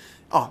som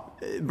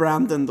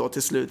Brandon då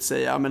till slut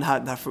säger men det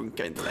här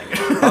funkar inte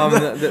längre. Ja,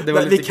 men det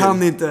var vi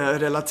kan inte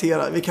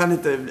relatera, vi kan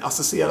inte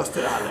associeras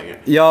till det här längre.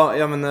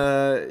 Ja men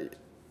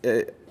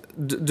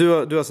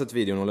du har sett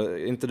videon,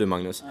 eller inte du,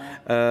 Magnus?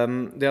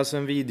 Det är alltså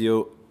en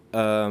video,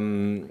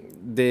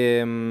 det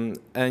är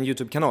en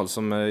YouTube-kanal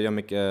som gör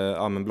mycket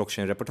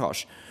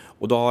blockchain-reportage.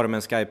 Och då har de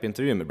en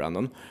Skype-intervju med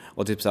Brandon.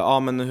 Och typ såhär,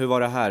 men hur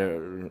var det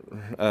här?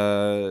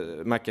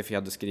 McAfee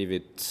hade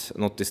skrivit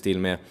något i stil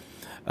med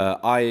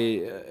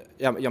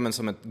men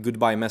som ett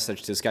goodbye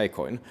message till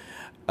Skycoin.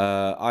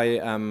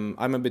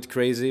 I'm a bit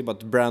crazy,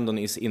 but Brandon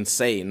is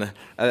insane.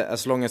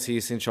 As long as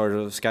he's in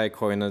charge of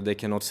Skycoin, they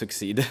cannot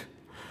succeed.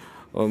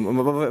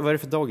 Vad är det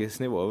för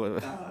dagisnivå?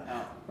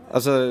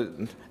 Alltså,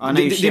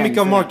 det är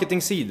mycket av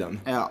marketing-sidan.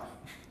 Ja.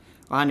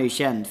 Och han är ju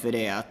känd för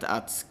det,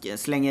 att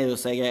slänga ur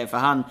sig grejer. För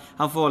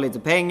han får lite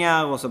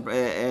pengar och så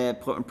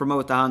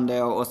promotar han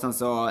det. Och sen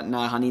så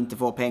när han inte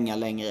får pengar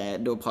längre,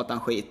 då pratar han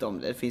skit om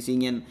det. Det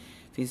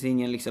finns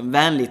ingen liksom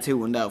vänlig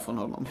ton där från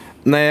honom.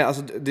 Nej,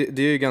 alltså det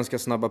är ju ganska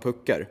snabba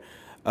puckar.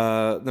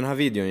 Den här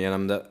videon jag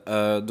nämnde,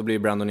 då blir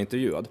Brandon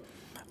intervjuad.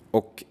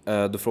 Och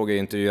då frågar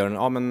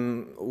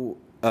intervjuaren,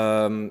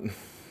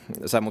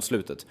 så här mot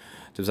slutet.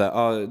 Typ så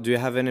här, do you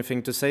have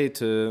anything to say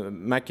to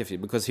McAfee?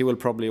 Because he will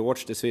probably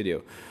watch this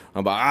video.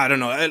 Han bara, I don't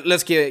know,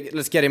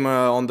 let's get him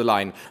on the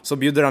line. Så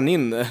bjuder han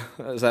in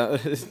så här,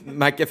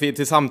 McAfee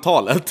till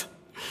samtalet.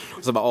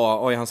 Och så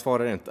bara, oj, han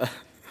svarar inte.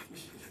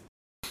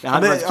 Det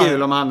hade varit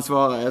kul om han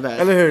svarade där.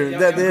 Eller hur?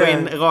 Gå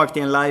in rakt i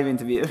en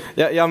live-intervju.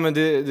 Ja, men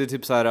det är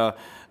typ så här,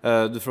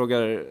 du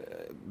frågar...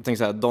 Tänk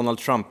så här, Donald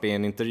Trump i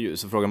en intervju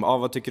så frågar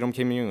man, vad tycker du om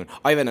Kim Jong-un?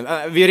 Jag vet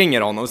inte, vi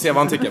ringer honom och ser vad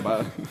han tycker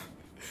bara.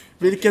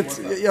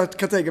 Vilket jag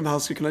kan tänka mig att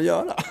han skulle kunna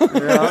göra.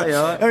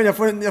 Ja. Jag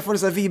får en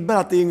sån här vibbar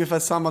att det är ungefär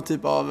samma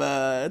typ av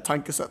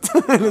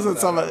tankesätt. Eller så,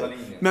 samma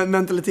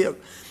mentalitet.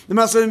 Men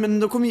alltså,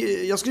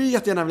 jag skulle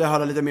jättegärna vilja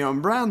höra lite mer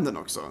om Brandon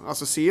också.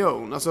 Alltså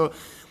CEOn. Alltså,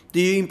 det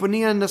är ju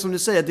imponerande som du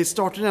säger. Det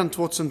startade redan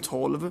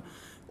 2012.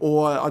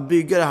 Och att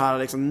bygga det här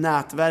liksom,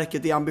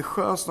 nätverket är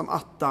ambitiöst som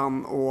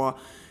attan. Och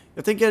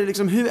jag tänker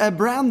liksom, hur är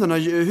Brandon och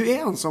hur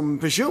är han som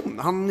person?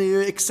 Han är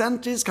ju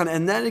excentrisk, han är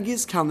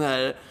energisk, han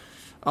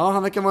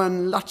verkar vara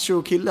en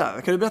lattjo kille.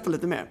 Kan du berätta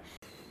lite mer?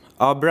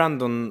 Ja,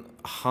 Brandon,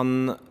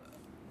 han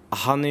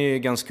är ju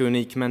en ganska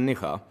unik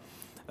människa.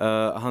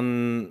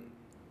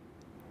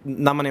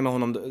 När man är med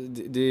honom,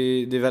 det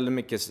är väldigt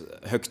mycket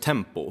högt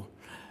tempo.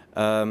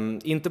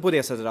 Inte på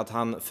det sättet att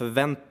han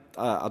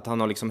att han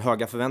har liksom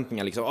höga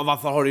förväntningar. Liksom.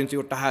 Varför har du inte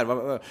gjort det här?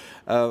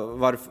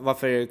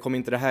 Varför kom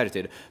inte det här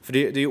till? För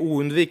det är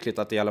oundvikligt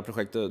att i alla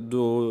projekt,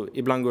 då,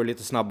 ibland går det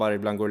lite snabbare,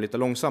 ibland går det lite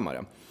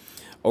långsammare.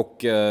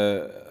 Och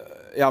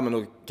men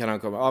då kan han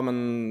komma,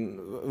 men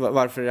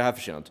varför är det här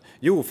försenat?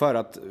 Jo, för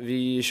att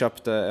vi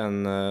köpte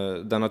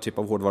denna typ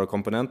av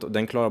hårdvarukomponent och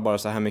den klarar bara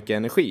så här mycket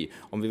energi.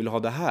 Om vi vill ha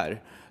det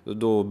här,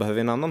 då behöver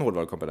vi en annan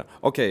hårdvarukomponent.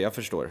 Okej, jag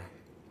förstår.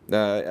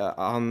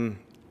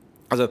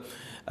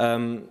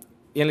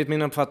 Enligt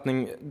min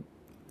uppfattning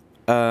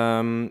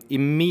i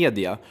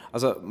media,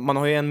 alltså man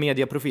har ju en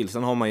mediaprofil,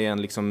 sen har man ju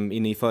en liksom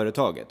inne i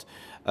företaget.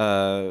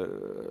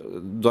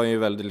 Då är ju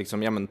väldigt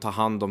liksom, ta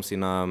hand om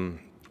sina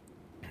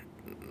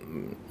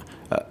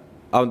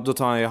då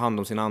tar han ju hand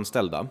om sina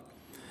anställda.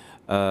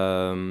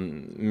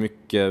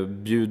 Mycket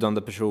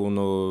bjudande person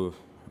och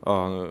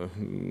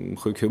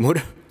sjuk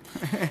humor.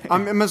 Ja,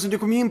 men så du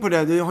kom in på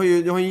det, du har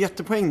ju en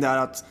jättepoäng där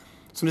att,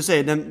 som du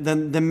säger,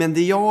 den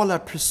mediala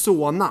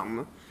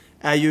personan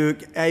kan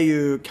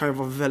ju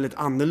vara väldigt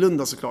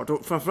annorlunda såklart.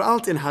 Och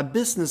framförallt i den här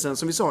businessen,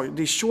 som vi sa,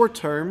 det är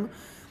short term.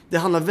 Det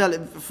handlar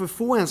väldigt, för att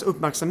få ens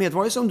uppmärksamhet,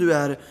 vare sig om du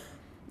är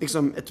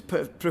liksom ett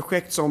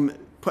projekt som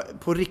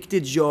på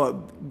riktigt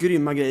gör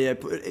grymma grejer,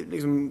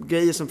 liksom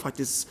grejer som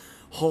faktiskt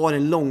har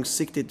en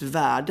långsiktigt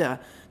värde.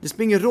 Det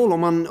spelar ingen roll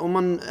om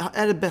man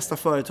är det bästa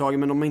företaget,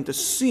 men om man inte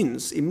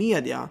syns i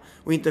media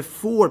och inte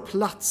får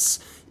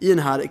plats i den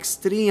här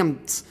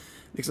extremt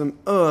liksom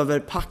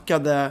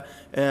överpackade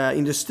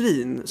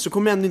industrin, så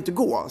kommer det ändå inte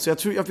gå. Så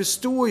jag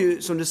förstår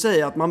ju, som du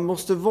säger, att man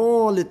måste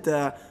vara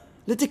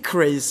lite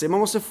crazy. Man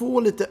måste få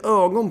lite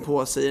ögon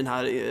på sig i den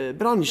här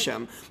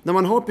branschen. När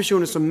man har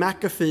personer som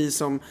McAfee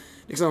som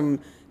liksom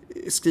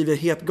skriver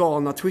helt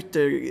galna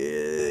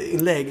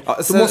Twitter-inlägg.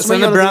 Ja,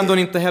 sen är Brandon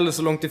inte heller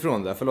så långt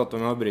ifrån det. Förlåt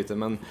om jag avbryter,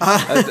 men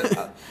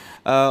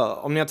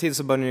om ni har tid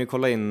så bör ni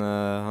kolla in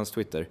hans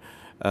Twitter.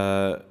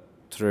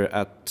 Tror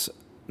att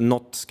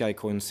Not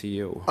Skycoin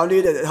CEO. Ja, det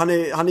är det.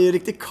 Han är ju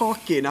riktigt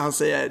cocky när han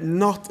säger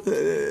Not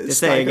det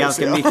säger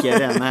ganska mycket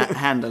den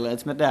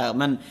handlet med där.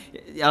 Men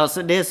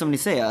alltså, det är som ni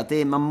säger,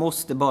 att man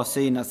måste bara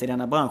synas i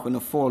denna branschen.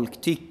 Och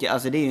folk tycker,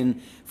 alltså det är ju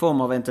en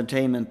form av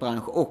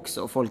entertainmentbransch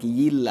också. Folk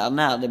gillar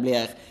när det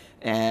blir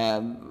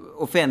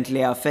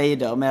offentliga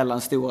fejder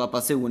mellan stora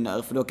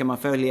personer, för då kan man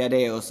följa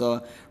det och så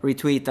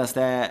retweetas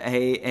det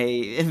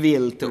hej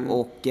vilt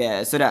och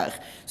sådär.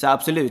 Så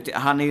absolut,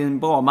 han är ju en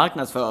bra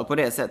marknadsförare på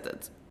det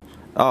sättet.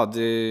 Ja,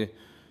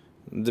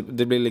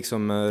 det blir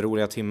liksom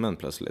roliga timmen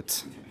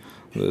plötsligt.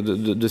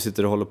 Du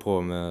sitter och håller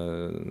på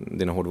med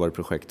dina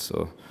hårdvaruprojekt,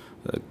 så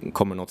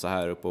kommer något så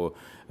här upp och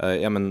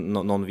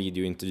någon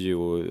videointervju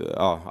och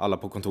alla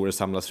på kontoret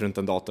samlas runt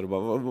en dator och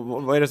bara,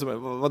 vad är det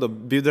vadå,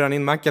 bjuder han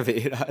in McAfee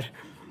i det här?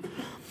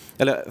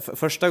 Eller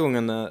första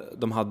gången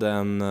de hade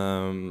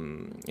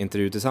en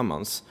intervju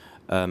tillsammans,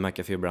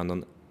 McAfee och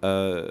Brandon,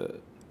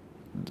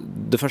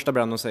 det första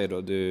Brandon säger då,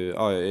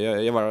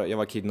 jag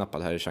var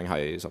kidnappad här i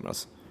Shanghai i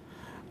somras.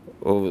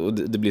 Och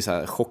det blir så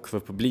här chock för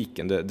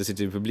publiken. Det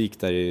sitter ju publik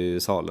där i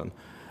salen.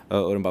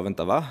 Och de bara,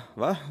 vänta, va?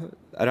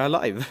 Är det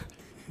här live?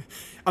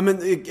 Ja, men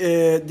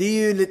det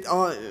är ju lite,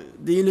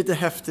 det är ju lite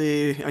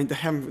häftigt,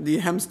 det är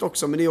hemskt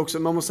också, men det är också,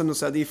 man måste ändå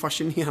säga, det är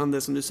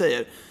fascinerande som du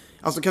säger.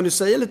 Alltså, kan du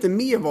säga lite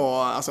mer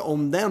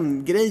om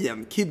den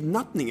grejen,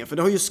 kidnappningen? För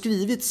det har ju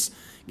skrivits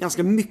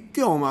ganska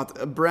mycket om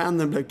att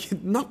Brandon blev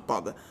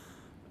kidnappad.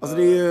 Alltså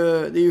det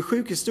är ju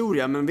sjuk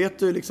historia, men vet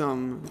du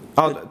liksom...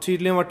 Ja,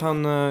 tydligen vart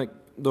han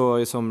då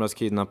i somras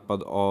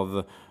kidnappad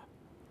av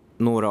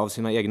några av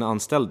sina egna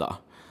anställda.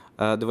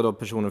 Det var då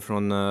personer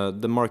från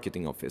The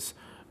Marketing Office.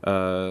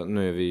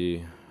 Nu är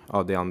vi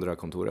det andra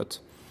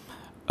kontoret.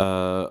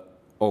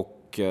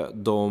 Och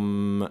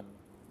de,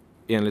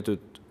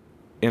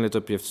 enligt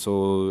uppgift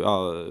så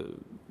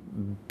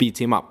beat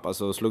him up,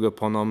 alltså slog upp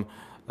honom,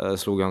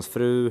 slog hans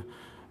fru,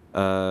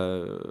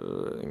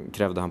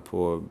 krävde han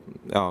på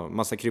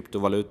massa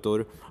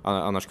kryptovalutor,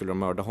 annars skulle de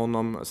mörda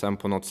honom. Sen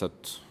på något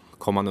sätt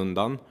kom han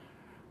undan.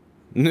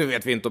 Nu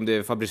vet vi inte om det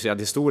är fabricerad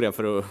historia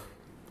för att...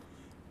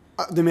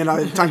 Du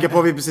menar, tanke på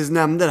vad vi precis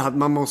nämnde, att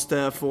man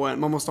måste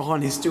ha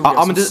en historia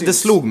som men det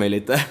slog mig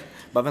lite.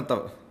 Bara vänta.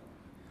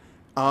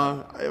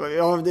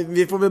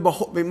 Vi får väl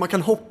bara man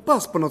kan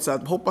hoppas på något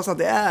sätt. Hoppas att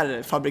det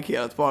är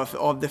fabrikerat bara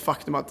av det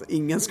faktum att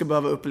ingen ska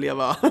behöva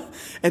uppleva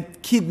en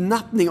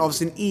kidnappning av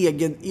sin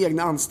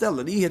egna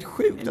anställda. Det är helt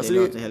sjukt. Det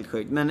låter helt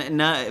sjukt. Men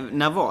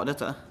när var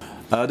detta?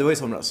 Det var i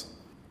somras.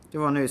 Det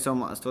var nu i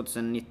somras,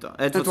 2019.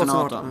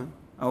 2018.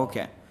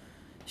 Okej.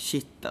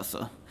 Shit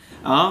alltså.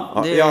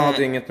 Jag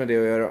hade inget med det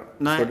att göra.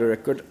 Nej. For the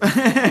record.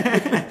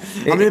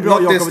 Men det är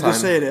bra, Jakob, att du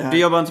säger det här. Du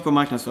jobbar inte på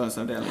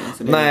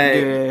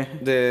marknadsföringsavdelningen.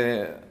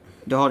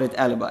 Du har ditt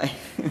alibi.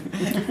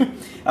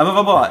 Ja, men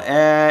vad bra.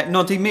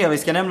 Någonting mer vi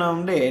ska nämna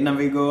om det innan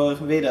vi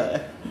går vidare?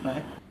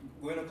 Nej.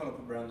 Gå in och kolla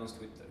på Brandons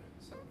Twitter.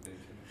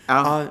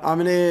 Ja,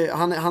 men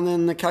han är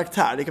en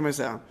karaktär, det kan man ju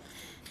säga.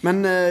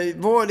 Men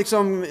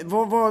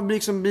vad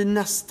blir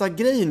nästa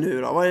grej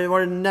nu då? Vad är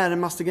den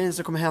närmaste grejen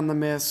som kommer hända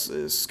med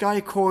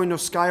Skycoin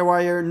och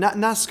Skywire?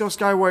 När ska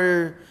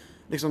Skywire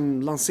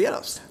liksom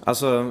lanseras?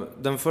 Alltså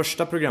den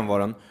första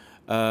programvaran,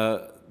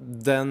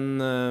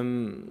 den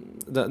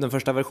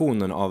första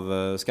versionen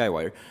av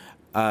Skywire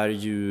är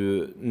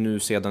ju nu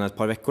sedan ett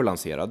par veckor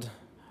lanserad.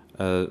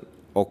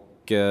 Och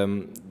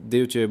det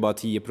utgör ju bara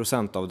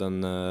 10%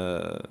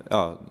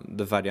 av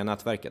det färdiga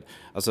nätverket.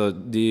 Alltså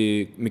det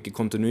är mycket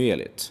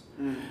kontinuerligt.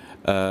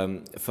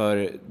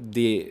 För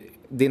det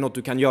är något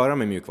du kan göra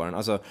med mjukvaran.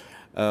 Alltså,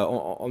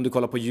 om du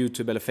kollar på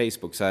YouTube eller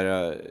Facebook så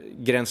här,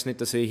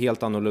 gränssnittet ser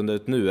helt annorlunda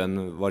ut nu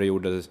än vad det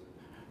gjorde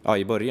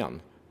i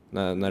början,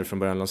 när det från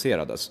början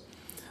lanserades.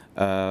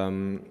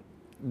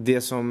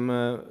 Det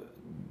som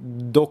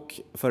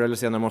dock förr eller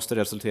senare måste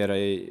resultera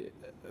i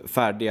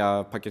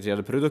färdiga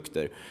paketerade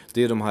produkter,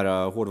 det är de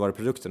här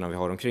hårdvaruprodukterna vi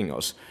har omkring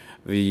oss.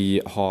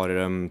 Vi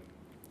har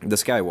The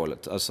Sky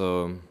Wallet,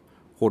 alltså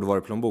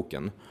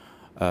hårdvaruplånboken,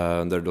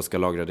 där du då ska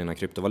lagra dina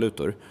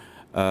kryptovalutor.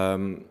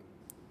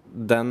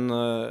 Den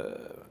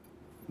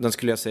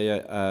skulle jag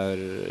säga är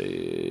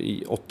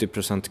i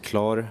 80%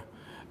 klar,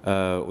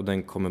 och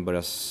den kommer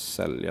börja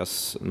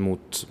säljas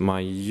mot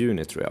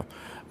maj-juni tror jag.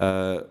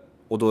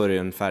 Och då är det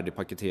en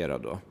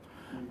färdigpaketerad då.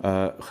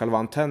 Själva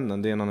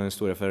antennen, det är en annan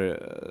historia,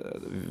 för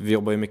vi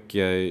jobbar ju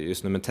mycket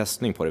just nu med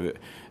testning på det.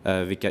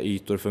 Vilka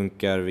ytor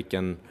funkar,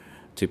 vilken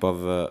typ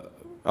av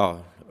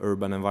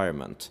urban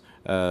environment.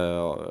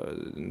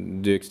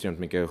 Det är extremt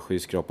mycket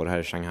skyskrapor här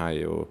i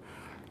Shanghai och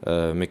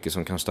mycket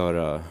som kan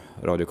störa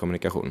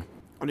radiokommunikation.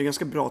 Och det är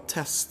ganska bra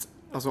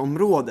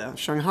område.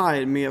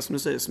 Shanghai med, som du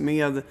säger,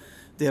 med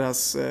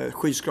deras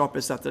skyskrapor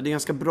etc. Det är en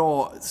ganska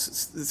bra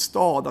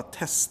stad att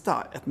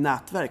testa ett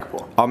nätverk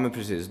på. Ja, men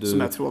precis.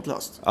 Som är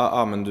trådlöst.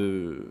 Ja, men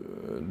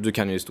du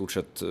kan ju i stort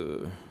sett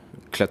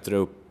klättra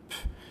upp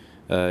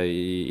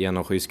i en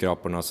av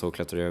skyskraporna, så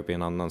klättrar jag upp i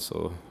en annan,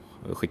 så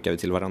skickar vi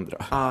till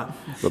varandra.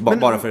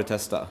 Bara för att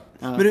testa.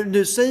 Men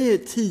du säger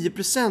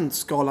 10%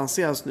 ska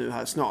lanseras nu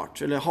här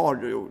snart, eller har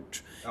du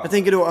gjort? Jag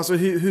tänker då, alltså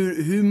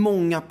hur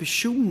många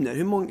personer,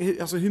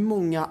 hur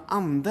många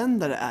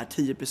användare är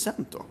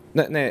 10% då?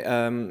 Nej,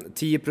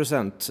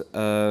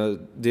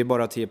 10%, det är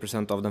bara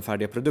 10% av den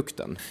färdiga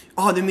produkten.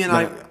 Du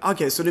menar,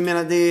 okej, så du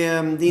menar det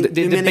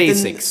är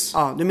basics.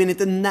 Du menar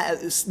inte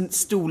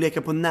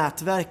storleken på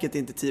nätverket är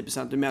inte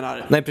 10%, du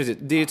menar... Nej, precis.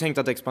 Det är ju tänkt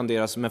att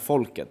expanderas med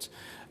folket.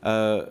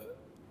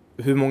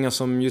 Hur många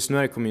som just nu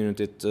är i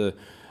communityt,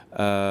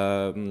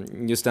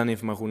 just den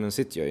informationen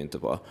sitter jag ju inte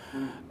på.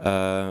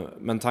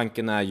 Men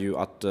tanken är ju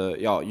att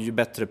ju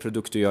bättre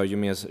produkt du gör, ju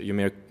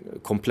mer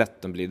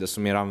komplett den blir,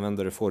 desto mer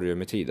användare får du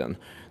med tiden.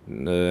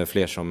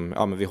 Fler som,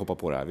 men vi hoppar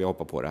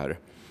på det här.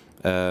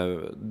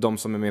 De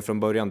som är med från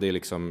början, det är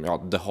liksom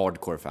the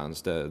hardcore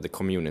fans, the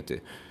community,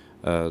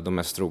 de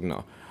mest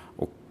trogna.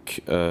 Och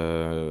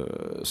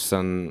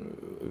sen,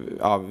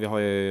 vi har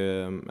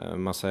ju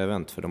en massa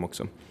event för dem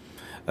också.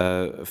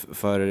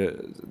 För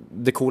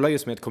det coola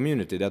just med ett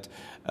community är att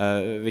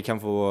vi kan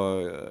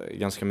få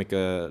ganska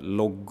mycket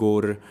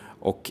loggor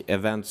och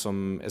event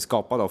som är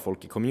skapade av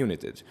folk i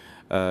communityt,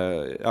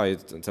 i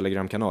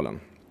Telegramkanalen.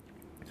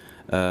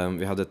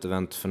 Vi hade ett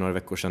event för några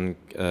veckor sedan,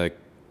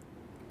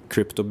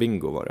 Crypto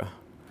Bingo var det.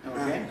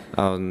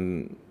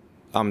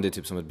 Det är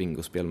typ som ett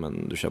bingospel,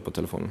 men du kör på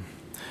telefonen.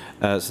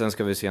 Sen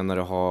ska vi senare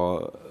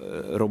ha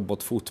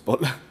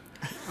robotfotboll.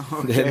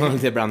 Okay. Det är nog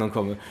det Brandon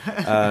kommer.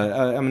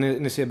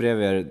 Ni ser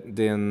bredvid er,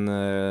 det är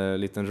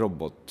en liten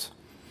robot.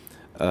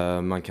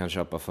 Man kan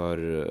köpa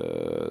för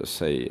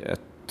säg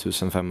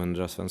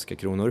 1500 svenska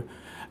kronor.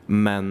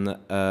 Men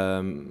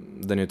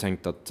den är ju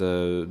tänkt att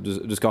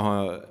du ska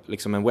ha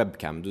liksom en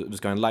webcam, du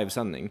ska ha en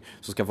livesändning,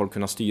 så ska folk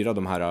kunna styra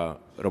de här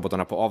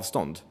robotarna på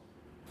avstånd.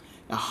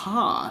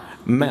 Jaha.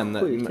 Men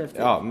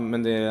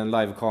det är en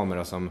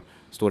livekamera som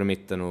står i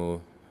mitten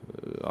och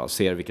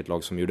ser vilket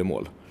lag som gjorde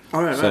mål. Så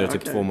är det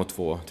typ 2 mot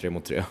 2, 3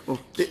 mot 3.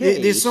 Okay.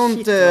 Det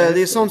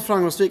är sånt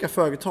framgångsrika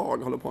företag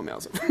håller på med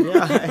alltså.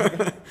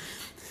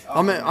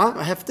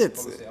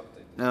 Häftigt.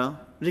 Ja.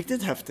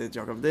 Riktigt häftigt,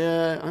 Jakob.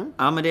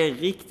 Ja, men det är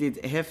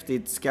riktigt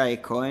häftigt,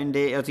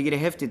 Skycoin. Jag tycker det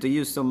är häftigt att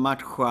just att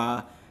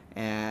matcha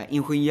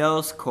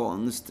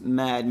ingenjörskonst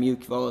med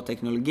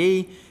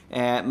mjukvaruteknologi.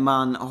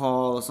 Man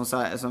har,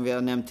 som vi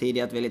har nämnt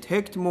tidigare, ett väldigt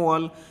högt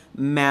mål,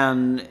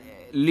 men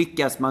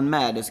lyckas man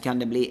med det så kan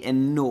det bli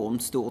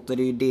enormt stort, och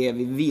det är ju det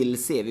vi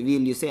vill se. Vi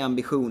vill ju se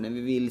ambitionen,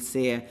 vi vill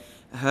se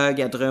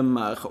höga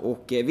drömmar,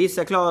 och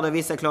vissa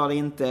klarar det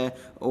inte,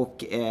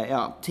 och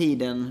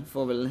tiden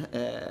får väl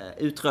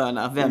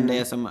utröna vem det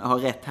är som har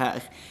rätt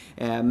här.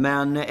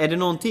 Men är det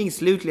någonting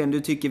slutligen du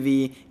tycker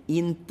vi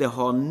inte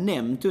har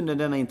nämnt under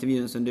denna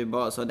intervjun som du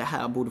bara sa, det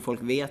här borde folk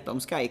veta om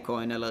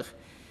Skycoin eller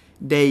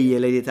dig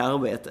eller ditt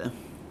arbete?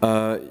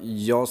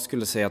 Jag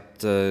skulle säga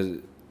att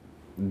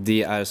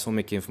det är så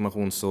mycket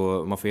information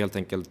så man får helt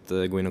enkelt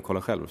gå in och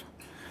kolla själv.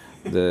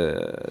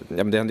 Det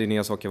händer ju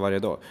nya saker varje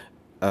dag.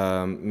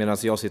 Medan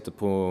jag sitter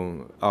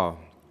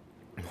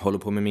håller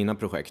på med mina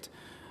projekt.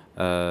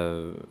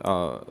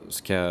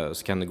 Så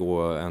kan det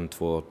gå 1,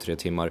 2, 3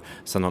 timmar.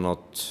 Sen har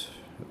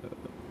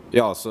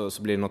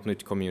så blir det något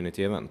nytt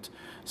community-event.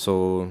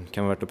 Så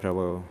kan det vara värt att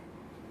pröva att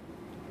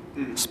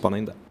spana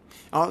in det.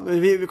 Ja,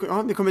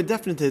 vi kommer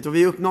definitivt, och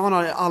vi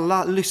uppmanar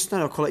alla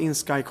lyssnare att kolla in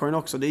Skycoin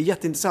också. Det är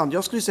jätteintressant.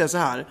 Jag skulle säga så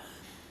här.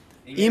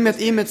 I och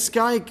med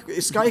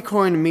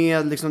Skycoin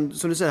med, liksom,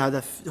 som du säger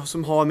här,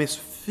 som har med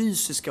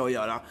fysiska att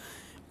göra.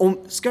 Om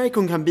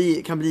Skycoin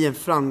kan bli en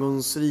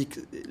framgångsrik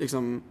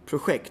liksom,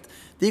 projekt,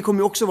 det kommer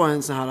ju också vara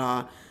en sån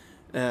här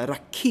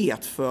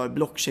raket för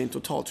blockchain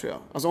totalt, tror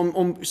jag. Alltså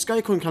om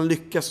Skycoin kan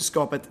lyckas och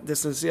skapa ett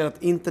decentraliserat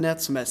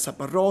internet som är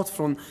separat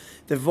från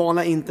det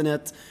vanliga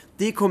internet,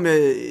 då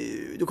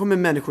kommer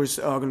människors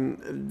ögon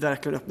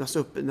verkligen öppnas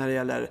upp när det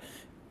gäller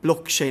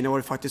blockchain och vad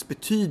det faktiskt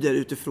betyder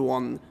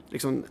utifrån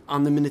liksom,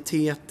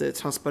 anonymitet,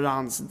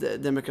 transparens,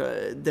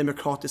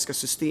 demokratiska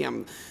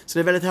system. Så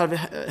det är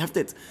väldigt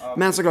häftigt. Ja.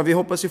 Men såklart, vi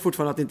hoppas ju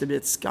fortfarande att det inte blir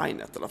ett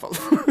Skynet i alla fall.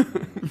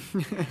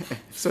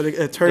 Så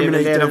Terminator. Det är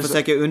väl det de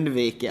försöker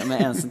undvika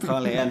med en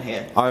central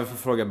enhet. Ja, jag får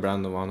fråga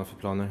Brandon vad han har för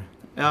planer.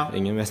 Ja.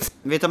 Ingen vet.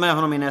 Vi tar med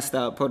honom i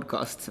nästa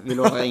podcast. Vi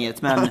lovar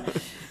inget, men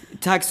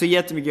tack så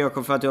jättemycket,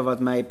 Jakob, för att du har varit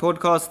med i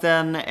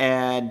podcasten.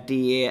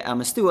 Det är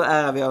med stor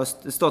ära vi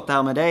har stått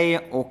här med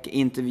dig och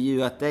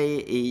intervjuat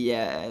dig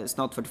i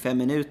snart 45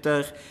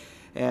 minuter.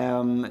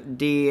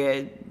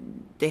 Det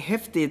är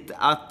häftigt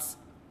att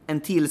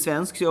en till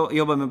svensk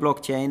jobbar med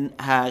blockchain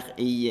här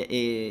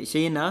i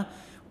Kina.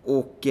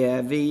 Och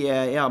vi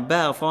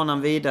bär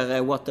fanan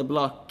vidare. What the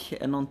block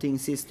är någonting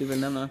sist du vill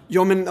nämna?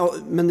 Ja,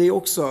 men det är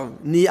också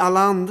ni alla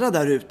andra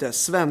där ute,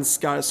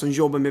 svenskar som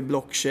jobbar med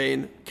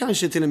blockchain,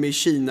 kanske till och med i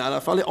Kina, i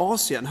alla fall i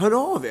Asien.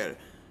 Hör av er.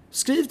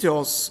 Skriv till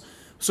oss,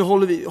 så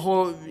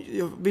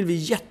vill vi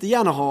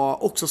jättegärna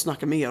också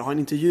snacka med er, ha en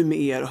intervju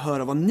med er och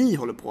höra vad ni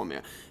håller på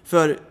med.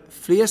 För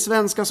fler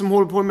svenskar som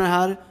håller på med det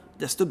här,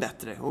 desto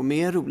bättre och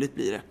mer roligt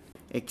blir det.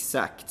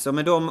 Exakt, så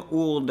med de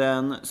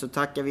orden så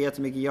tackar vi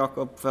jättemycket,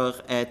 Jakob, för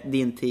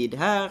din tid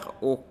här,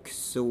 och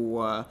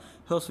så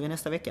hörs vi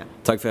nästa vecka.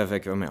 Tack för att jag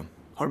fick vara med.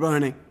 Ha det bra,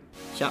 hörni.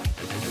 Tja.